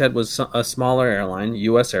they looked at was a smaller airline,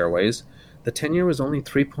 US Airways. The tenure was only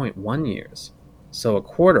 3.1 years. So a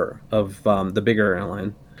quarter of the bigger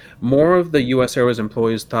airline. More of the US Airways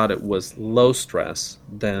employees thought it was low stress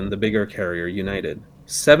than the bigger carrier, United.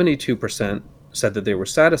 72% said that they were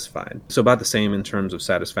satisfied. So about the same in terms of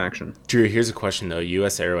satisfaction. Drew, here's a question though.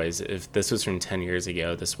 US Airways, if this was from 10 years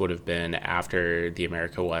ago, this would have been after the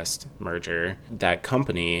America West merger. That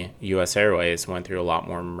company, US Airways, went through a lot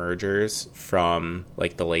more mergers from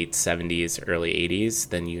like the late 70s, early 80s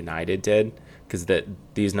than United did. Because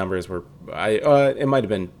these numbers were, it might have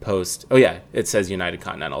been post. Oh yeah, it says United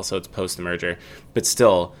Continental, so it's post the merger. But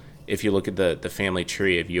still, if you look at the family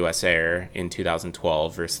tree of US Air in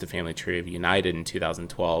 2012 versus the family tree of United in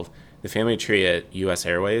 2012, the family tree at US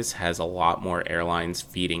Airways has a lot more airlines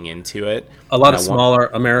feeding into it. A lot of smaller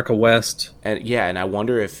America West. And I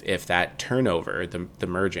wonder if that turnover, the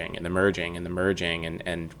merging and the merging and the merging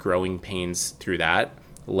and growing pains through that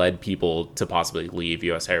led people to possibly leave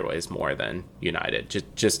US Airways more than United.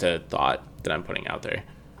 Just a thought that I'm putting out there.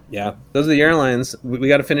 Yeah, those are the airlines. We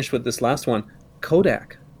got to finish with this last one.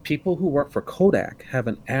 Kodak. People who work for Kodak have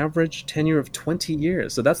an average tenure of 20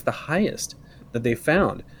 years. So that's the highest that they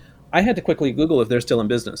found. I had to quickly Google if they're still in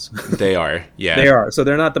business. They are, yeah. They are. So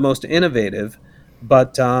they're not the most innovative,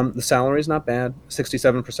 but the salary is not bad.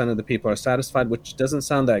 67% of the people are satisfied, which doesn't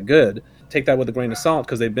sound that good. Take that with a grain of salt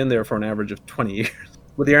because they've been there for an average of 20 years.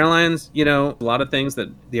 With the airlines, a lot of things that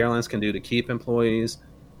the airlines can do to keep employees.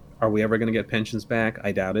 Are we ever going to get pensions back?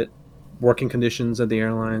 I doubt it. Working conditions at the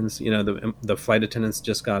airlines, the flight attendants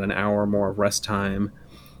just got an hour more of rest time,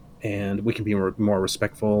 and we can be more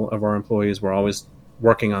respectful of our employees. We're always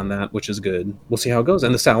working on that, which is good. We'll see how it goes.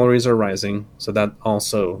 And the salaries are rising, so that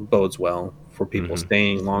also bodes well for people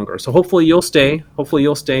staying longer. So hopefully you'll stay. Hopefully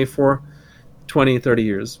you'll stay for 20, 30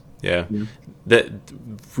 years. Yeah. The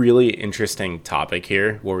really interesting topic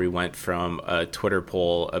here, where we went from a Twitter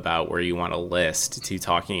poll about where you want to list to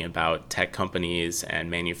talking about tech companies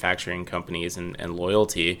and manufacturing companies and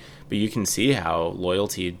loyalty. But you can see how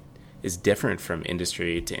loyalty is different from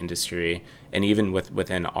industry to industry, and even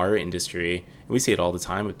within our industry. We see it all the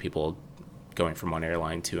time with people going from one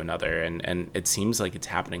airline to another, and it seems like it's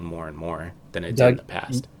happening more and more than it did in the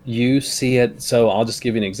past. You see it. So I'll just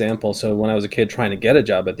give you an example. So when I was a kid trying to get a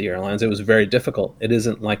job at the airlines, it was very difficult. It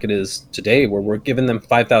isn't like it is today where we're giving them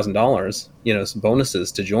 $5,000, some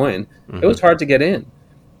bonuses to join. It was hard to get in.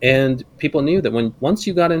 And people knew that once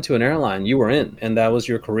you got into an airline, you were in, and that was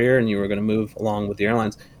your career, and you were going to move along with the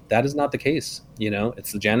airlines. That is not the case.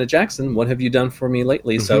 It's the Janet Jackson. What have you done for me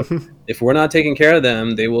lately? So if we're not taking care of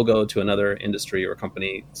them, they will go to another industry or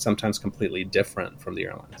company, sometimes completely different from the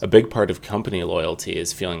airlines. A big part of company loyalty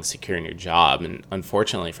is feeling secure in your job. And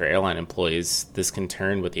unfortunately for airline employees, this can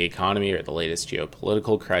turn with the economy or the latest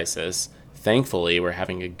geopolitical crisis. Thankfully, we're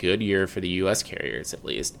having a good year for the U.S. carriers, at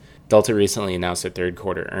least. Delta recently announced their third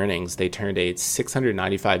quarter earnings. They turned a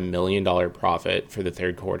 $695 million profit for the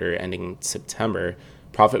third quarter ending September.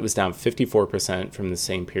 Profit was down 54% from the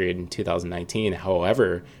same period in 2019.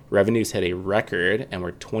 However, revenues hit a record and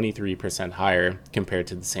were 23% higher compared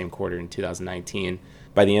to the same quarter in 2019.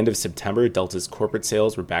 By the end of September, Delta's corporate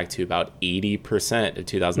sales were back to about 80% of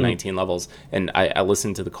 2019 levels. And I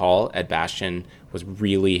listened to the call. Ed Bastian was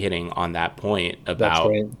really hitting on that point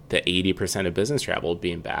about the 80% of business travel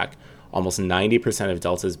being back. Almost 90% of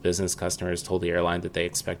Delta's business customers told the airline that they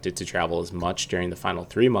expected to travel as much during the final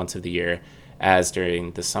 3 months of the year as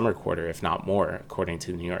during the summer quarter, if not more, according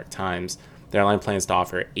to the New York Times. The airline plans to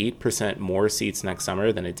offer 8% more seats next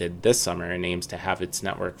summer than it did this summer and aims to have its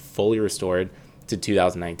network fully restored to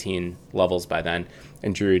 2019 levels by then.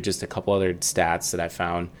 And Drew, just a couple other stats that I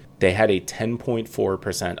found. They had a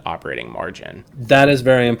 10.4% operating margin. That is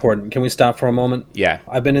very important. Can we stop for a moment? Yeah.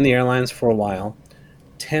 I've been in the airlines for a while.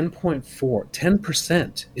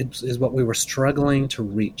 10% is what we were struggling to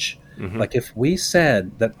reach. Like if we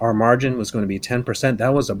said that our margin was going to be 10%,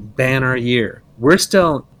 that was a banner year. We're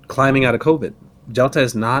still climbing out of COVID. Delta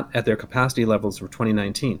is not at their capacity levels for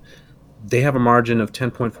 2019. They have a margin of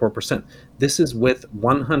 10.4%. This is with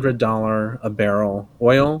 $100 a barrel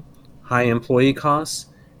oil, high employee costs,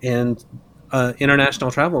 and international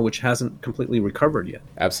travel, which hasn't completely recovered yet.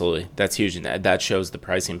 Absolutely. That's huge. And that shows the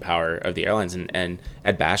pricing power of the airlines. And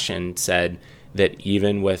Ed Bastian said that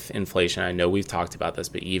even with inflation, I know we've talked about this,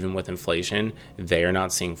 but even with inflation, they are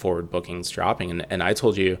not seeing forward bookings dropping. And I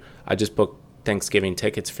told you, I just booked Thanksgiving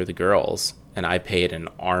tickets for the girls, and I paid an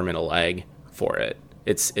arm and a leg for it.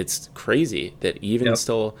 It's crazy that even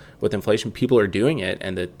still with inflation, people are doing it,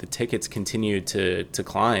 and that the tickets continue to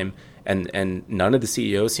climb, and none of the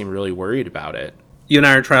CEOs seem really worried about it. You and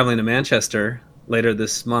I are traveling to Manchester later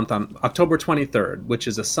this month on October 23rd, which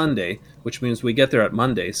is a Sunday, which means we get there at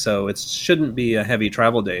Monday, so it shouldn't be a heavy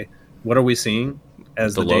travel day. What are we seeing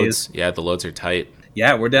as the loads? days? Yeah, the loads are tight.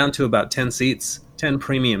 Yeah, we're down to about 10 seats, 10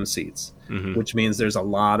 premium seats. which means there's a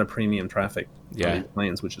lot of premium traffic on these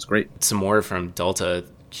planes, which is great. Some more from Delta.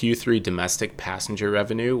 Q3 domestic passenger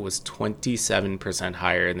revenue was 27%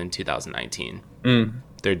 higher than 2019.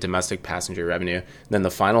 Their domestic passenger revenue. And then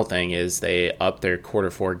the final thing is they upped their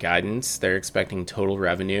Q4 guidance. They're expecting total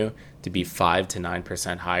revenue to be 5 to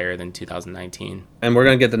 9% higher than 2019. And we're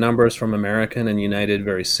going to get the numbers from American and United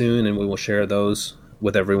very soon, and we will share those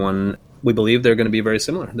with everyone. We believe they're going to be very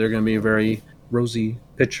similar. They're going to be a very rosy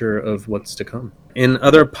picture of what's to come. In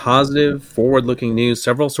other positive, forward-looking news,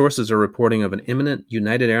 several sources are reporting of an imminent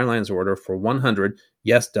United Airlines order for 100,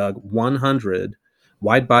 yes, Doug, 100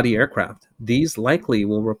 wide-body aircraft. These likely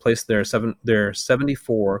will replace their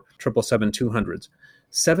 74 777-200s.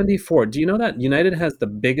 74. Do you know that United has the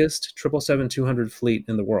biggest 777-200 fleet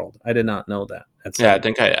in the world? I did not know that. I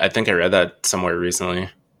think I read that somewhere recently.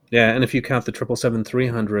 Yeah, and if you count the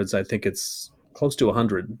 777-300s, I think it's close to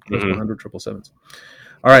 100. There's 100 777s.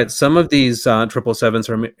 All right, some of these 777s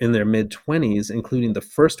are in their mid-20s, including the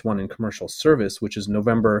first one in commercial service, which is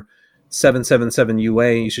November 777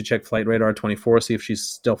 UA. You should check Flight Radar 24, see if she's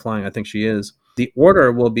still flying. I think she is. The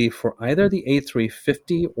order will be for either the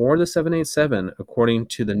A350 or the 787, according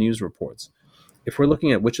to the news reports. If we're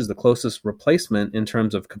looking at which is the closest replacement in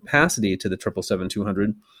terms of capacity to the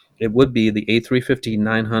 777-200, it would be the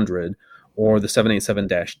A350-900 or the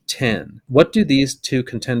 787-10. What do these two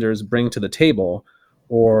contenders bring to the table,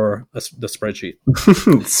 or the spreadsheet?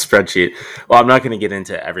 Spreadsheet. Well, I'm not going to get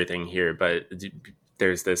into everything here, but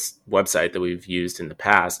there's this website that we've used in the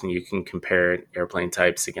past, and you can compare airplane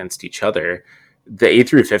types against each other. The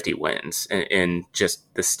A350 wins in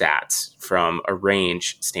just the stats from a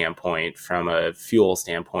range standpoint, from a fuel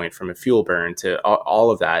standpoint, from a fuel burn to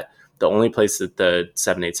all of that. The only place that the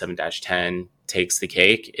 787-10 takes the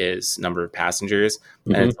cake is number of passengers,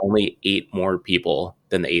 and it's only 8 more people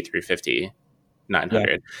than the A350-900.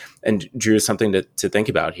 Yeah. And Drew, something to think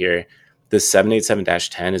about here. The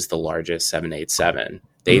 787-10 is the largest 787.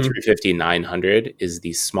 The A350-900 is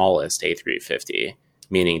the smallest A350,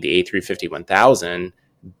 meaning the A350-1000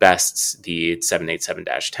 bests the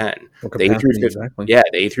 787-10. The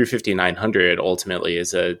A350-900 ultimately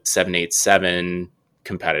is a 787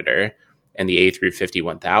 competitor, and the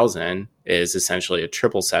A350-1000 is essentially a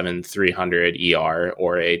 777-300ER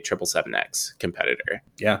or a 777X competitor.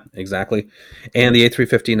 Yeah, exactly. And the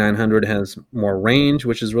A350-900 has more range,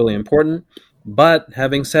 which is really important. But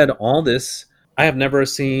having said all this, I have never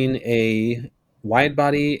seen a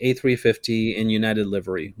wide-body A350 in United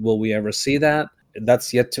livery. Will we ever see that?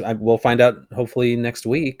 That's yet to... We'll find out hopefully next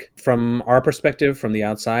week. From our perspective, from the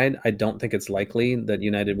outside, I don't think it's likely that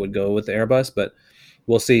United would go with Airbus, but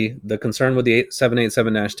we'll see. The concern with the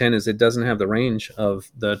 787-10 is it doesn't have the range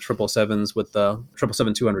of the 777s with the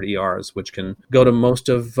 777-200ERs, which can go to most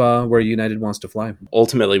of where United wants to fly.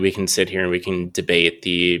 Ultimately, we can sit here and we can debate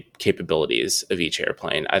the capabilities of each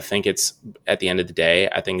airplane. I think it's, at the end of the day,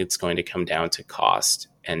 I think it's going to come down to cost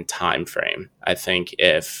and time frame. I think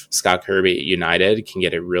if Scott Kirby at United can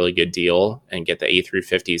get a really good deal and get the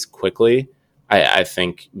A350s quickly, I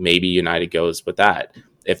think maybe United goes with that.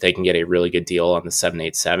 If they can get a really good deal on the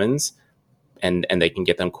 787s and they can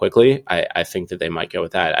get them quickly, I think that they might go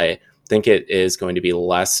with that. I think it is going to be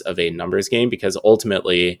less of a numbers game because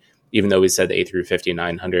ultimately, even though we said the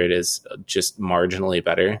A350-900 is just marginally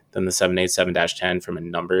better than the 787-10 from a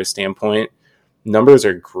numbers standpoint, numbers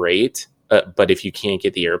are great, but if you can't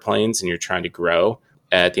get the airplanes and you're trying to grow,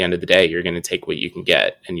 at the end of the day, you're going to take what you can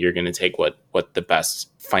get, and you're going to take what the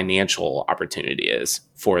best financial opportunity is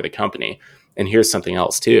for the company. And here's something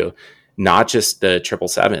else too. Not just the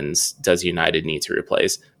 777s does United need to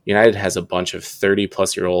replace. United has a bunch of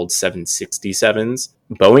 30-plus-year-old 767s.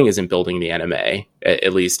 Boeing isn't building the NMA,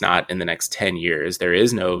 at least not in the next 10 years. There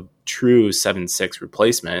is no true 76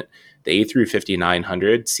 replacement. The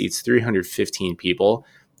A350-900 seats 315 people.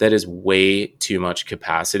 That is way too much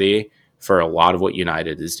capacity for a lot of what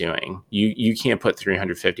United is doing. You can't put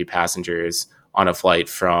 350 passengers on a flight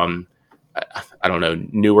from, I don't know,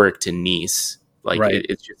 Newark to Nice. Like right.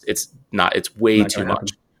 It's way not too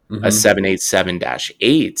much. Mm-hmm. A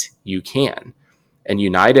 787-8 you can, and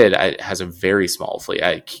United has a very small fleet.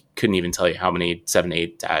 I couldn't even tell you how many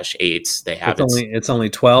 78-8s they have. It's only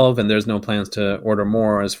 12, and there's no plans to order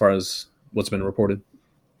more as far as what's been reported.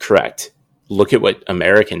 Correct. Look at what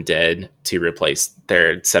American did to replace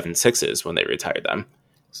their 76s when they retired them.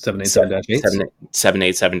 787-8.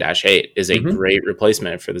 787-8 is a great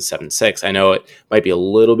replacement for the 76. I know it might be a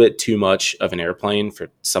little bit too much of an airplane for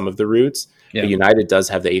some of the routes, but United does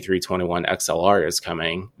have the A321 XLRs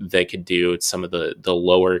coming. They could do some of the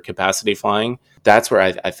lower capacity flying. That's where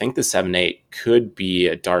I think the 78 could be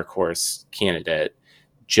a dark horse candidate,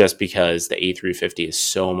 just because the A350 is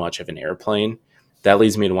so much of an airplane. That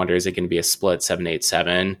leads me to wonder, is it going to be a split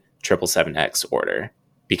 787, 777X order?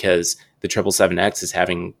 Because the 777X is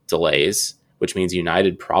having delays, which means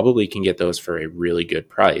United probably can get those for a really good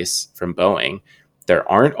price from Boeing. There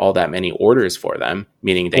aren't all that many orders for them,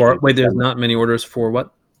 meaning they there's not many orders for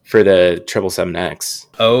what? For the 777X.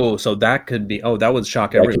 Oh, so that could be, that would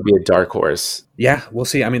shock everyone. That could be a dark horse. Yeah, we'll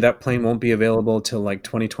see. I mean, that plane won't be available till like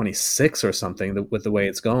 2026 or something with the way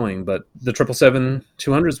it's going, but the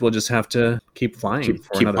 777-200s will just have to keep flying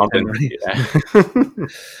for keep another pumping. 10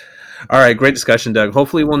 years. All right, great discussion, Doug.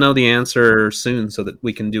 Hopefully we'll know the answer soon so that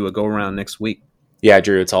we can do a go-around next week. Yeah,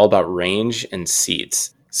 Drew, it's all about range and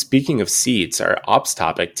seats. Speaking of seats, our ops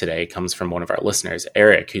topic today comes from one of our listeners,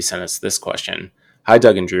 Eric, who sent us this question. Hi,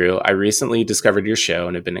 Doug and Drew. I recently discovered your show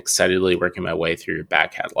and have been excitedly working my way through your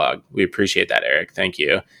back catalog. We appreciate that, Eric. Thank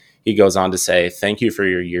you. He goes on to say, thank you for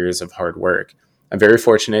your years of hard work. I'm very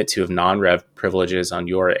fortunate to have non-rev privileges on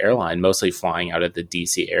your airline, mostly flying out of the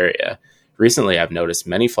DC area. Recently, I've noticed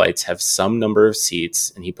many flights have some number of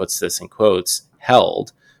seats, and he puts this in quotes,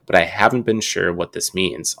 held, but I haven't been sure what this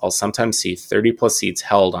means. I'll sometimes see 30 plus seats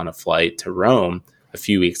held on a flight to Rome a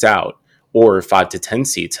few weeks out, or 5 to 10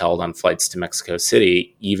 seats held on flights to Mexico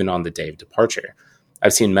City, even on the day of departure.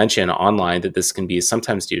 I've seen mention online that this can be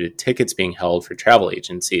sometimes due to tickets being held for travel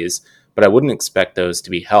agencies, but I wouldn't expect those to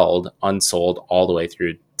be held unsold all the way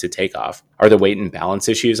through to takeoff. Are there weight and balance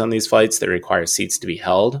issues on these flights that require seats to be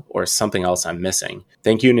held, or something else I'm missing?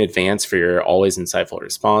 Thank you in advance for your always insightful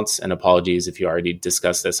response, and apologies if you already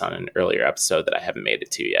discussed this on an earlier episode that I haven't made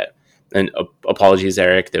it to yet. And apologies,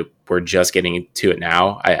 Eric, that we're just getting to it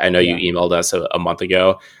now. I know you emailed us a month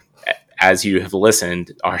ago. As you have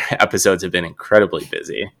listened, our episodes have been incredibly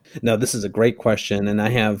busy. No, this is a great question. And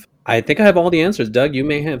I think I have all the answers. Doug, you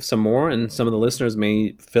may have some more, and some of the listeners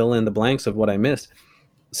may fill in the blanks of what I missed.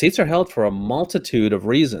 Seats are held for a multitude of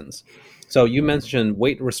reasons. So you mentioned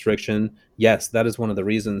weight restriction. Yes, that is one of the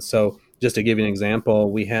reasons. So just to give you an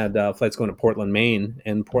example, we had flights going to Portland, Maine,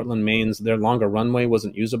 and Portland, Maine's, their longer runway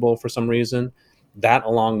wasn't usable for some reason. That,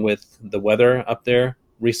 along with the weather up there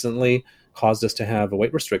recently, caused us to have a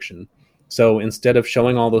weight restriction. So instead of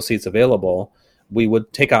showing all those seats available, we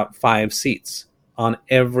would take out 5 seats on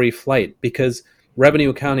every flight because revenue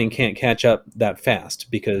accounting can't catch up that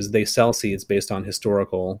fast because they sell seats based on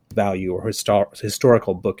historical value or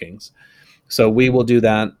historical bookings. So we will do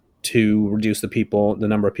that to reduce the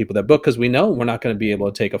number of people that book, because we know we're not going to be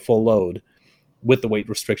able to take a full load with the weight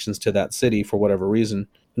restrictions to that city for whatever reason.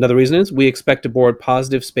 Another reason is we expect to board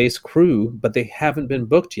Positive Space crew, but they haven't been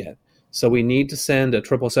booked yet. So we need to send a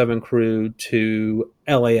 777 crew to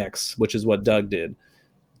LAX, which is what Doug did.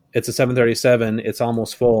 It's a 737. It's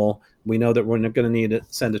almost full. We know that we're going to need to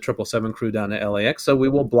send a 777 crew down to LAX. So we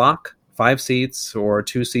will block 5 seats or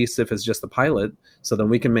 2 seats if it's just the pilot. So then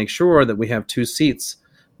we can make sure that we have 2 seats.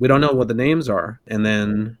 We don't know what the names are. And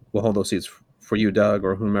then we'll hold those seats for you, Doug,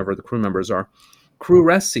 or whomever the crew members are. Crew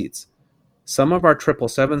rest seats. Some of our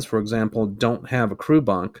 777s, for example, don't have a crew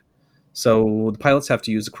bunk. So the pilots have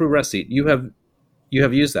to use a crew rest seat. You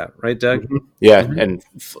have used that, right, Doug? Mm-hmm. Yeah, mm-hmm. And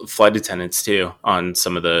flight attendants too on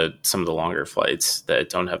some of the longer flights that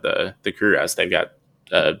don't have the crew rest. They've got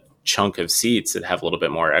a chunk of seats that have a little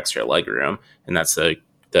bit more extra leg room, and that's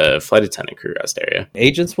the flight attendant crew rest area.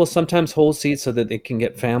 Agents will sometimes hold seats so that they can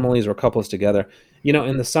get families or couples together. You know,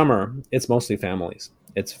 in the summer, it's mostly families.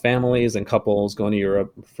 It's families and couples going to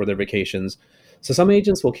Europe for their vacations. So some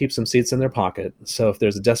agents will keep some seats in their pocket. So if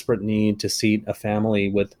there's a desperate need to seat a family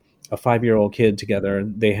with a 5-year-old kid together,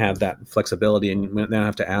 they have that flexibility and they don't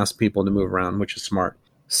have to ask people to move around, which is smart.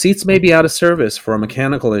 Seats may be out of service for a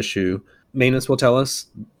mechanical issue. Maintenance will tell us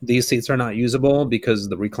these seats are not usable because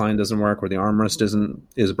the recline doesn't work or the armrest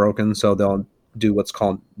is broken. So they'll do what's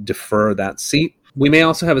called defer that seat. We may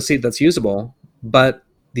also have a seat that's usable, but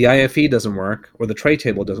the IFE doesn't work or the tray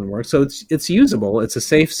table doesn't work. So it's usable. It's a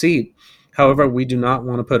safe seat. However, we do not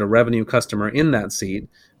want to put a revenue customer in that seat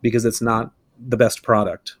because it's not the best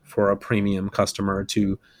product for a premium customer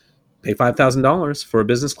to pay $5,000 for a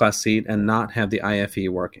business class seat and not have the IFE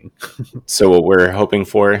working. So what we're hoping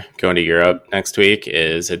for going to Europe next week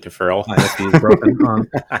is a deferral. IFE is broken.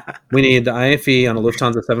 We need the IFE on a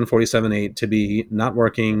Lufthansa 747-8 to be not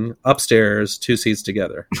working upstairs, 2 seats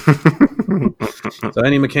together. So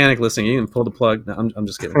any mechanic listening, you can pull the plug. No, I'm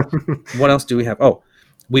just kidding. What else do we have? Oh,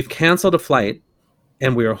 we've canceled a flight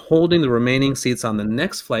and we are holding the remaining seats on the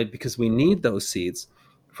next flight because we need those seats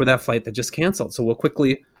for that flight that just canceled. So we'll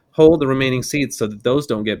quickly hold the remaining seats so that those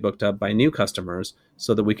don't get booked up by new customers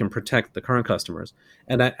so that we can protect the current customers.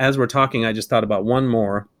 And as we're talking, I just thought about one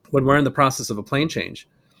more. When we're in the process of a plane change,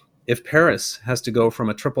 If Paris has to go from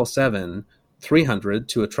a 777-300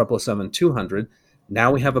 to a 777-200,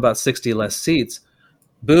 now we have about 60 less seats.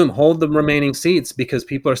 Boom, hold the remaining seats because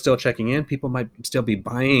people are still checking in. People might still be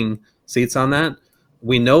buying seats on that.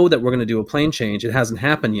 We know that we're going to do a plane change. It hasn't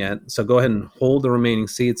happened yet. So go ahead and hold the remaining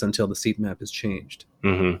seats until the seat map is changed.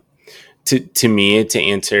 Mm-hmm. To me, to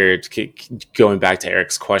answer, going back to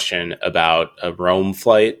Eric's question about a Rome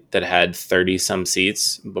flight that had 30 some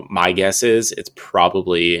seats, but my guess is it's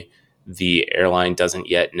probably the airline doesn't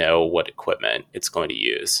yet know what equipment it's going to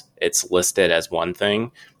use. It's listed as one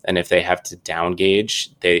thing. And if they have to down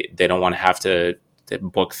gauge, they don't want to have to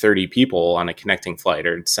book 30 people on a connecting flight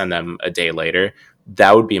or send them a day later.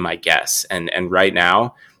 That would be my guess. And right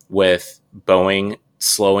now, with Boeing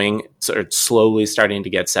slowly starting to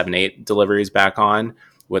get 787 deliveries back on,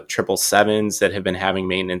 with 777s that have been having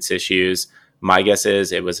maintenance issues, my guess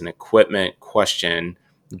is it was an equipment question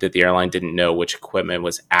that the airline didn't know which equipment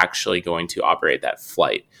was actually going to operate that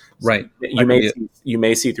flight. Right. So you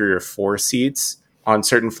may see 3 or 4 seats on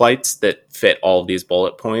certain flights that fit all of these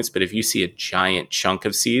bullet points, but if you see a giant chunk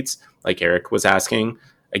of seats, like Eric was asking,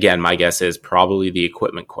 again, my guess is probably the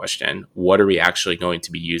equipment question. What are we actually going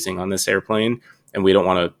to be using on this airplane? And we don't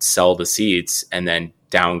want to sell the seats and then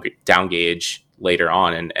down gauge later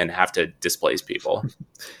on and have to displace people.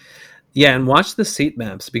 Yeah, and watch the seat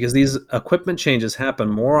maps because these equipment changes happen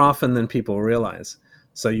more often than people realize.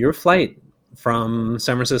 So your flight from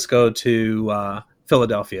San Francisco to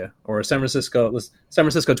Philadelphia or San Francisco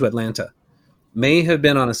to Atlanta may have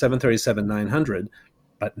been on a 737-900,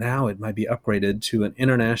 but now it might be upgraded to an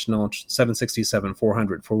international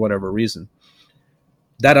 767-400 for whatever reason.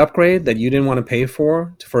 That upgrade that you didn't want to pay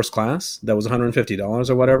for to first class, that was $150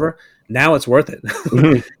 or whatever, now it's worth it.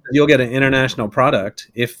 Mm-hmm. You'll get an international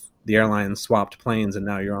product if the airline swapped planes and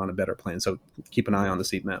now you're on a better plane. So keep an eye on the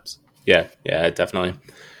seat maps. Yeah, definitely.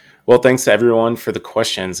 Well, thanks to everyone for the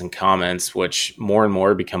questions and comments, which more and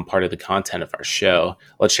more become part of the content of our show.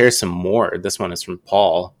 Let's share some more. This one is from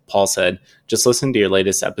Paul. Paul said, just listened to your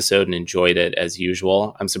latest episode and enjoyed it as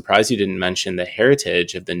usual. I'm surprised you didn't mention the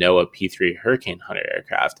heritage of the NOAA P-3 Hurricane Hunter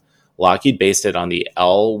aircraft. Lockheed based it on the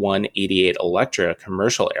L-188 Electra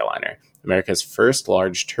commercial airliner, America's first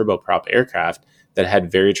large turboprop aircraft that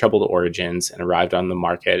had very troubled origins and arrived on the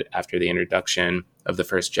market after the introduction of the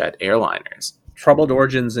first jet airliners. Troubled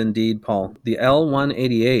origins indeed, Paul. The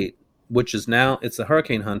L-188, which is now, it's the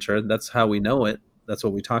Hurricane Hunter. That's how we know it. That's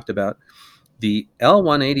what we talked about. The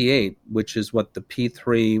L-188, which is what the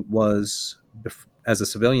P-3 was as a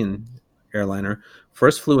civilian airliner,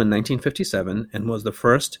 first flew in 1957 and was the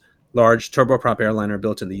first large turboprop airliner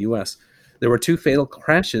built in the U.S. There were 2 fatal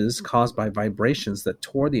crashes caused by vibrations that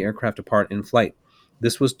tore the aircraft apart in flight.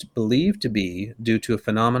 This was believed to be due to a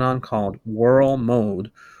phenomenon called whirl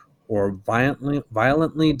mode, or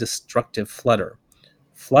violently destructive flutter.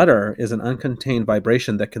 Flutter is an uncontained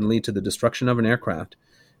vibration that can lead to the destruction of an aircraft.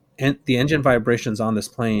 And the engine vibrations on this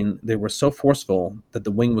plane, they were so forceful that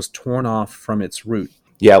the wing was torn off from its root.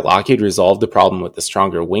 Yeah, Lockheed resolved the problem with the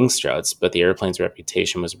stronger wing struts, but the airplane's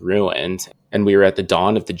reputation was ruined. And we were at the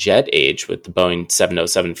dawn of the jet age with the Boeing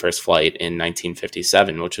 707 first flight in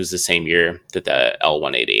 1957, which was the same year that the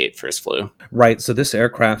L-188 first flew. Right, so this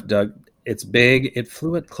aircraft, Doug, it's big. It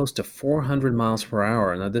flew at close to 400 miles per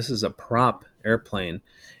hour. Now, this is a prop airplane.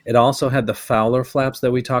 It also had the Fowler flaps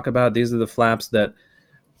that we talk about. These are the flaps that,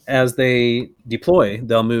 as they deploy,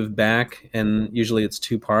 they'll move back, and usually it's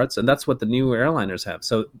 2 parts. And that's what the new airliners have.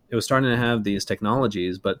 So it was starting to have these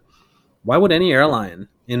technologies. But why would any airline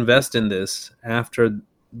invest in this after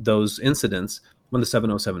those incidents when the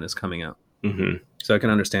 707 is coming out? Mm-hmm. So I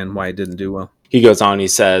can understand why it didn't do well. He goes on, he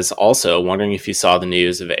says, also, wondering if you saw the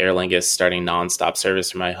news of Aer Lingus starting nonstop service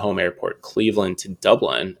from my home airport, Cleveland, to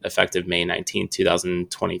Dublin, effective May 19,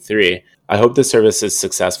 2023. I hope the service is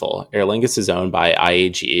successful. Aer Lingus is owned by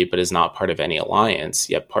IAG, but is not part of any alliance,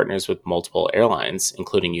 yet partners with multiple airlines,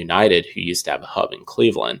 including United, who used to have a hub in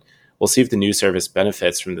Cleveland. We'll see if the new service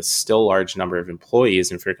benefits from the still large number of employees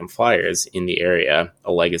and frequent flyers in the area,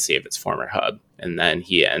 a legacy of its former hub. And then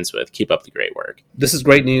he ends with, keep up the great work. This is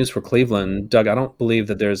great news for Cleveland. Doug, I don't believe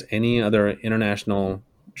that there's any other international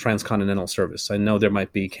transcontinental service. I know there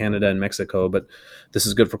might be Canada and Mexico, but this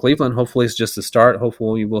is good for Cleveland. Hopefully it's just the start.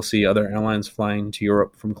 Hopefully we'll see other airlines flying to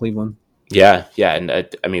Europe from Cleveland. Yeah. And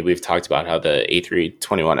I mean, we've talked about how the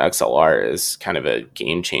A321XLR is kind of a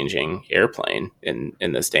game-changing airplane in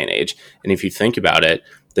this day and age. And if you think about it,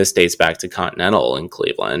 this dates back to Continental in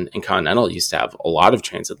Cleveland, and Continental used to have a lot of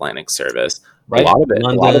transatlantic service. Right,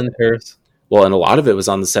 London, Paris. Well, and a lot of it was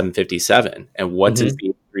on the 757. And what does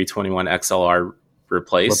the A321XLR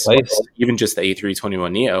replace. Even just the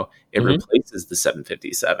A321neo, it replaces the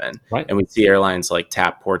 757. Right. And we see airlines like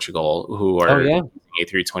TAP Portugal who are yeah.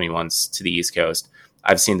 using A321s to the East Coast.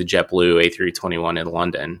 I've seen the JetBlue A321 in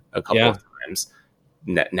London a couple of times.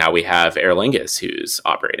 Now we have Aer Lingus who's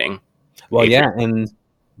operating. Well, yeah, and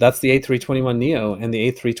that's the A321neo and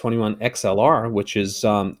the A321XLR, which is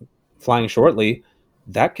flying shortly.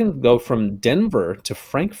 That can go from Denver to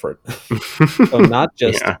Frankfurt. So not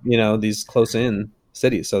just, these close-in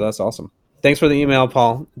cities. So that's awesome. Thanks for the email,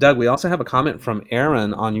 Paul. Doug, we also have a comment from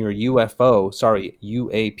Aaron on your UAP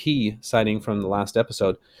sighting from the last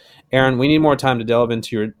episode. Aaron, we need more time to delve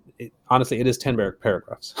into honestly, it is 10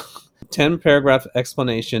 paragraphs. 10-paragraph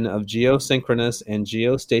explanation of geosynchronous and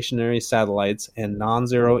geostationary satellites and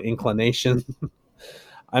non-zero inclination.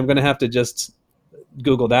 I'm going to have to just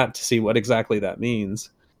Google that to see what exactly that means.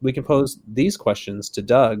 We can pose these questions to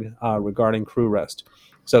Doug regarding crew rest.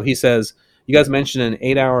 So he says, you guys mentioned an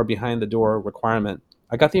 8-hour behind-the-door requirement.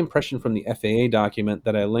 I got the impression from the FAA document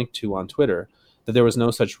that I linked to on Twitter that there was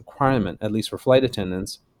no such requirement, at least for flight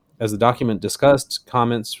attendants, as the document discussed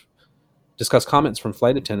comments from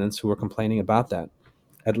flight attendants who were complaining about that.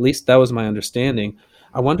 At least that was my understanding.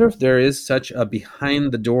 I wonder if there is such a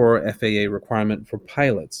behind-the-door FAA requirement for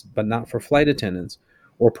pilots, but not for flight attendants,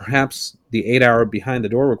 or perhaps the 8-hour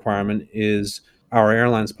behind-the-door requirement is our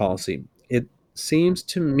airline's policy. It seems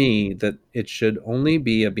to me that it should only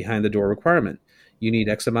be a behind-the-door requirement. You need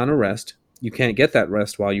X amount of rest. You can't get that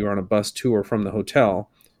rest while you're on a bus to or from the hotel,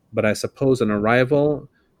 but I suppose an arrival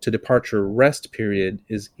to departure rest period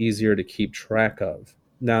is easier to keep track of.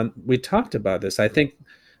 Now, we talked about this. I think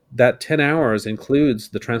that 10 hours includes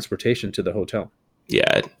the transportation to the hotel.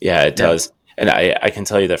 Yeah, it does. And I can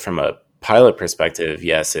tell you that from a pilot perspective,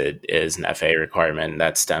 yes, it is an FAA requirement.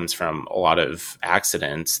 That stems from a lot of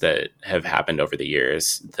accidents that have happened over the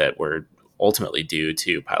years that were ultimately due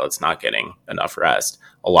to pilots not getting enough rest.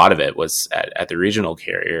 A lot of it was at the regional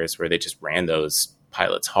carriers where they just ran those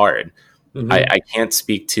pilots hard. Mm-hmm. I can't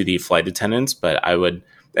speak to the flight attendants, but I would,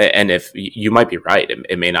 and if you might be right,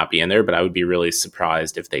 it may not be in there, but I would be really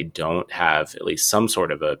surprised if they don't have at least some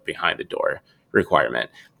sort of a behind the door requirement,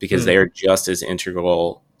 because they are just as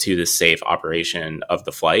integral to the safe operation of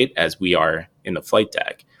the flight as we are in the flight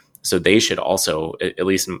deck. So they should also, at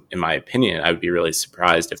least in my opinion, I would be really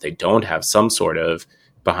surprised if they don't have some sort of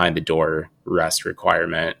behind the door rest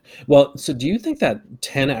requirement. Well, so do you think that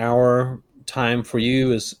 10-hour time for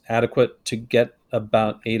you is adequate to get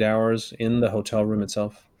about 8 hours in the hotel room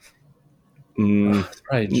itself? It's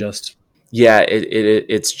probably just. Yeah,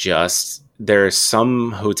 it's just, there are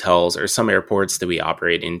some hotels or some airports that we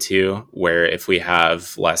operate into where if we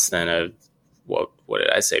have less than what did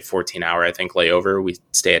I say, 14-hour, I think, layover, we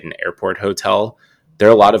stay at an airport hotel. There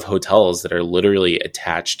are a lot of hotels that are literally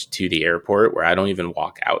attached to the airport where I don't even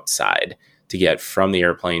walk outside to get from the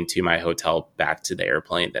airplane to my hotel back to the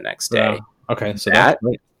airplane the next day. Okay, so that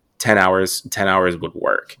 10 hours would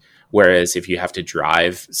work. Whereas if you have to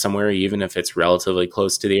drive somewhere, even if it's relatively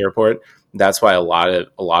close to the airport, that's why a lot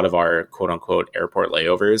of our quote unquote airport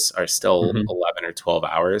layovers are still 11 or 12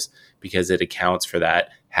 hours, because it accounts for that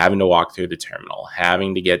having to walk through the terminal,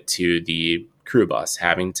 having to get to the crew bus,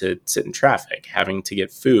 having to sit in traffic, having to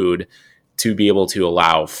get food to be able to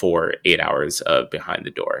allow for 8 hours of behind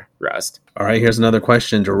the door rest. All right, here's another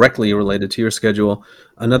question directly related to your schedule.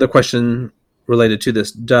 Another question related to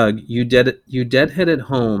this, Doug, you deadheaded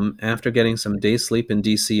home after getting some day sleep in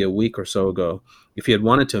DC a week or so ago. If you had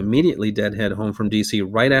wanted to immediately deadhead home from DC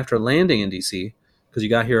right after landing in DC, because you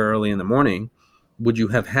got here early in the morning, would you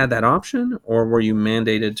have had that option, or were you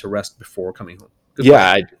mandated to rest before coming home?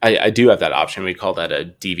 I do have that option. We call that a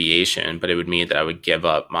deviation, but it would mean that I would give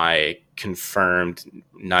up my confirmed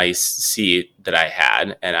nice seat that I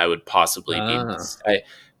had, and I would possibly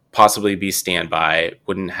be standby,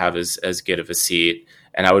 wouldn't have as good of a seat.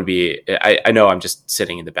 And I would be, I know I'm just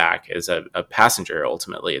sitting in the back as a passenger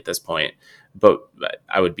ultimately at this point, but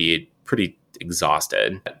I would be pretty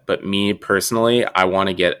exhausted. But me personally, I want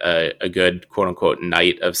to get a good quote unquote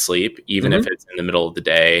night of sleep, even if it's in the middle of the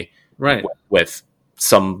day, right, with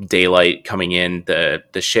some daylight coming in the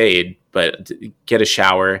shade, but get a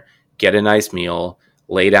shower, get a nice meal,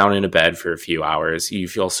 lay down in a bed for a few hours. You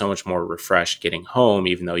feel so much more refreshed getting home,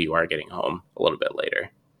 even though you are getting home a little bit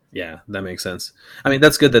later. Yeah, that makes sense. I mean,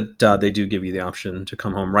 that's good that they do give you the option to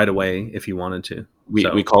come home right away if you wanted to.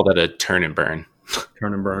 We call that a turn and burn.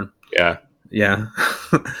 Turn and burn. Yeah.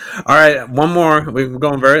 All right, one more. We're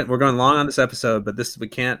going long on this episode, but we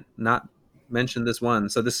can't not mention this one.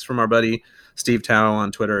 So this is from our buddy Steve Tao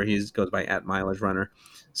on Twitter. He goes by @MileageRunner.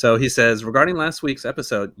 So he says, regarding last week's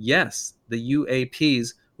episode, yes, the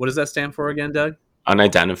UAPs. What does that stand for again, Doug?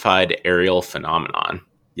 unidentified aerial phenomenon.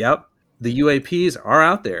 Yep. The UAPs are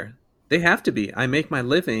out there. They have to be. I make my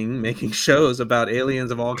living making shows about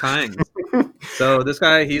aliens of all kinds. So this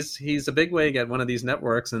guy, he's a bigwig at one of these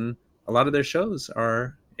networks, and a lot of their shows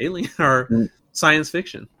are science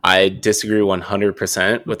fiction. I disagree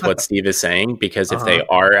 100% with what Steve is saying, because if they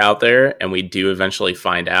are out there and we do eventually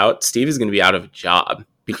find out, Steve is going to be out of a job,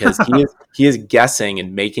 because he is guessing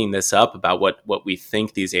and making this up about what we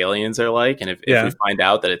think these aliens are like. And if we find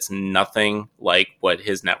out that it's nothing like what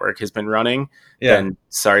his network has been running, then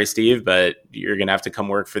sorry, Steve, but you're going to have to come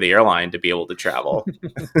work for the airline to be able to travel.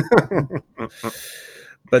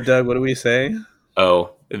 But Doug, what do we say?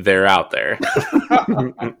 Oh, they're out there.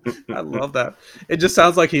 I love that. It just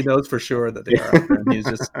sounds like he knows for sure that they are out there, and he's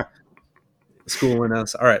just schooling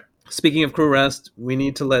us. All right. Speaking of crew rest, we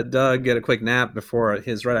need to let Doug get a quick nap before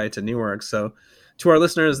his red eye to Newark. So to our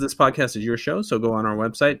listeners, this podcast is your show. So go on our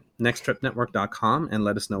website, nexttripnetwork.com, and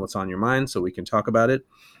let us know what's on your mind so we can talk about it,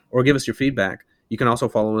 or give us your feedback. You can also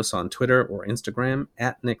follow us on Twitter or Instagram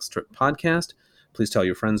at nexttrippodcast. Please tell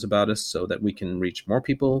your friends about us so that we can reach more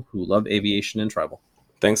people who love aviation and travel.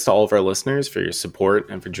 Thanks to all of our listeners for your support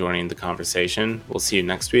and for joining the conversation. We'll see you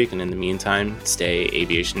next week, and in the meantime, stay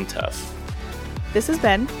aviation tough. This has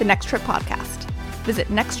been the Next Trip Podcast. Visit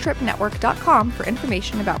nexttripnetwork.com for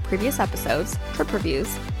information about previous episodes, trip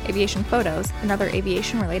reviews, aviation photos, and other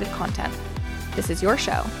aviation-related content. This is your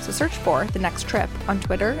show, so search for The Next Trip on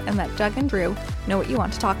Twitter and let Doug and Drew know what you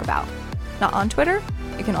want to talk about. Not on Twitter?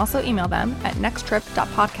 You can also email them at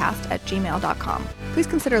nexttrip.podcast@gmail.com. Please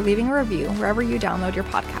consider leaving a review wherever you download your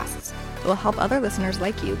podcasts. It will help other listeners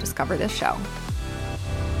like you discover this show.